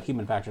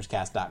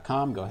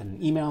show@humanfactorscast.com. Go ahead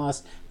and email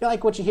us. If you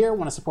like what you hear,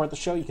 want to support the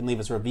show, you can leave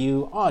us a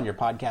review on your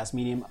podcast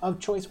medium of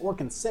choice or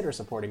consider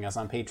supporting us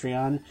on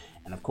Patreon.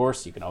 And of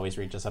course, you can always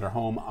reach us at our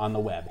home on the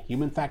web,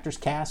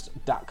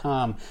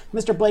 humanfactorscast.com.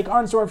 Mr. Blake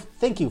Arnsdorf,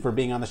 thank you for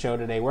being on the show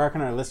today. Where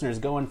can our listeners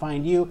go and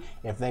find you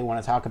if they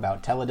want to talk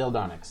about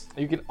teledildonics?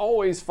 You can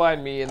always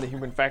find me in the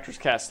Human Factors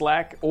Cast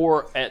Slack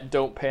or at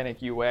Don't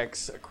Panic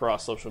UX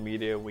across social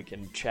media. We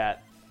can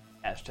chat.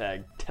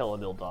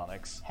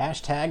 #teledildonics.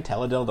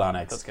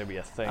 #teledildonics. That's going to be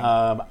a thing.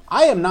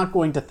 I am not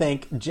going to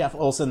thank Jeff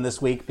Olson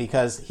this week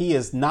because he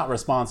is not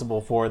responsible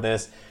for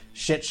this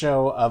shit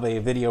show of a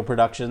video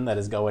production that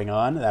is going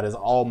on. That is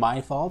all my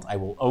fault. I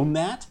will own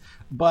that.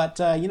 But,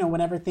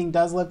 when everything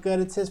does look good,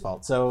 it's his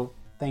fault. So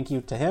thank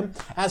you to him.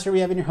 As for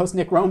me, I've been your host,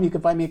 Nick Rome. You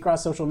can find me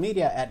across social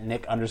media at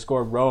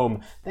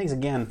Nick_Rome. Thanks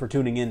again for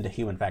tuning in to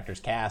Human Factors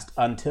Cast.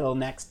 Until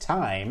next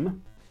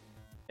time,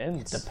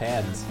 it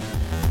depends.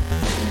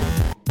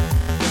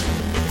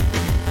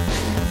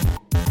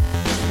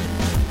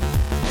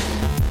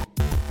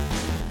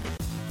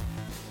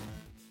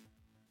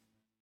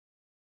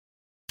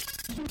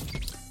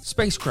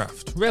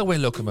 Spacecraft, railway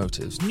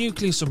locomotives,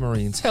 nuclear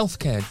submarines,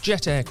 healthcare,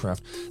 jet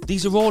aircraft,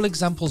 these are all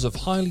examples of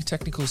highly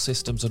technical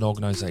systems and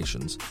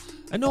organisations,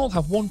 and all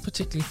have one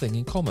particular thing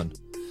in common.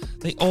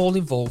 They all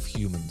involve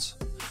humans.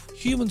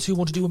 Humans who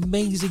want to do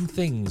amazing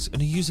things and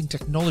are using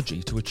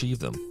technology to achieve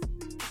them.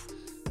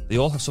 They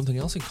all have something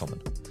else in common.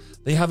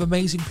 They have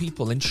amazing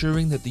people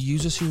ensuring that the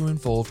users who are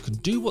involved can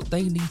do what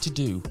they need to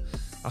do,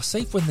 are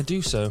safe when they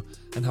do so,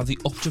 and have the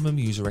optimum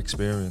user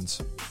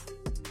experience.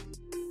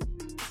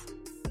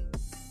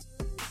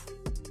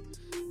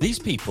 These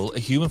people are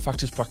Human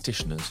Factors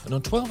practitioners, and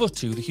on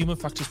 1202, the Human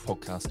Factors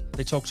podcast,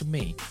 they talk to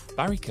me,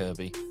 Barry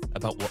Kirby,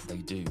 about what they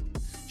do,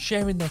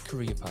 sharing their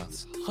career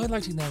paths,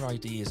 highlighting their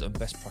ideas and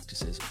best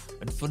practices,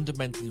 and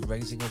fundamentally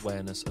raising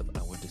awareness of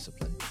our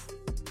discipline.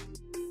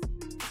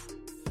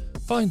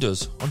 Find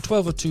us on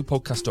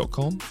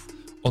 1202podcast.com,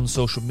 on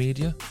social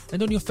media,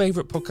 and on your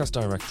favourite podcast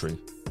directory,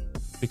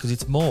 because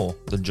it's more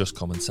than just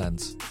common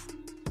sense.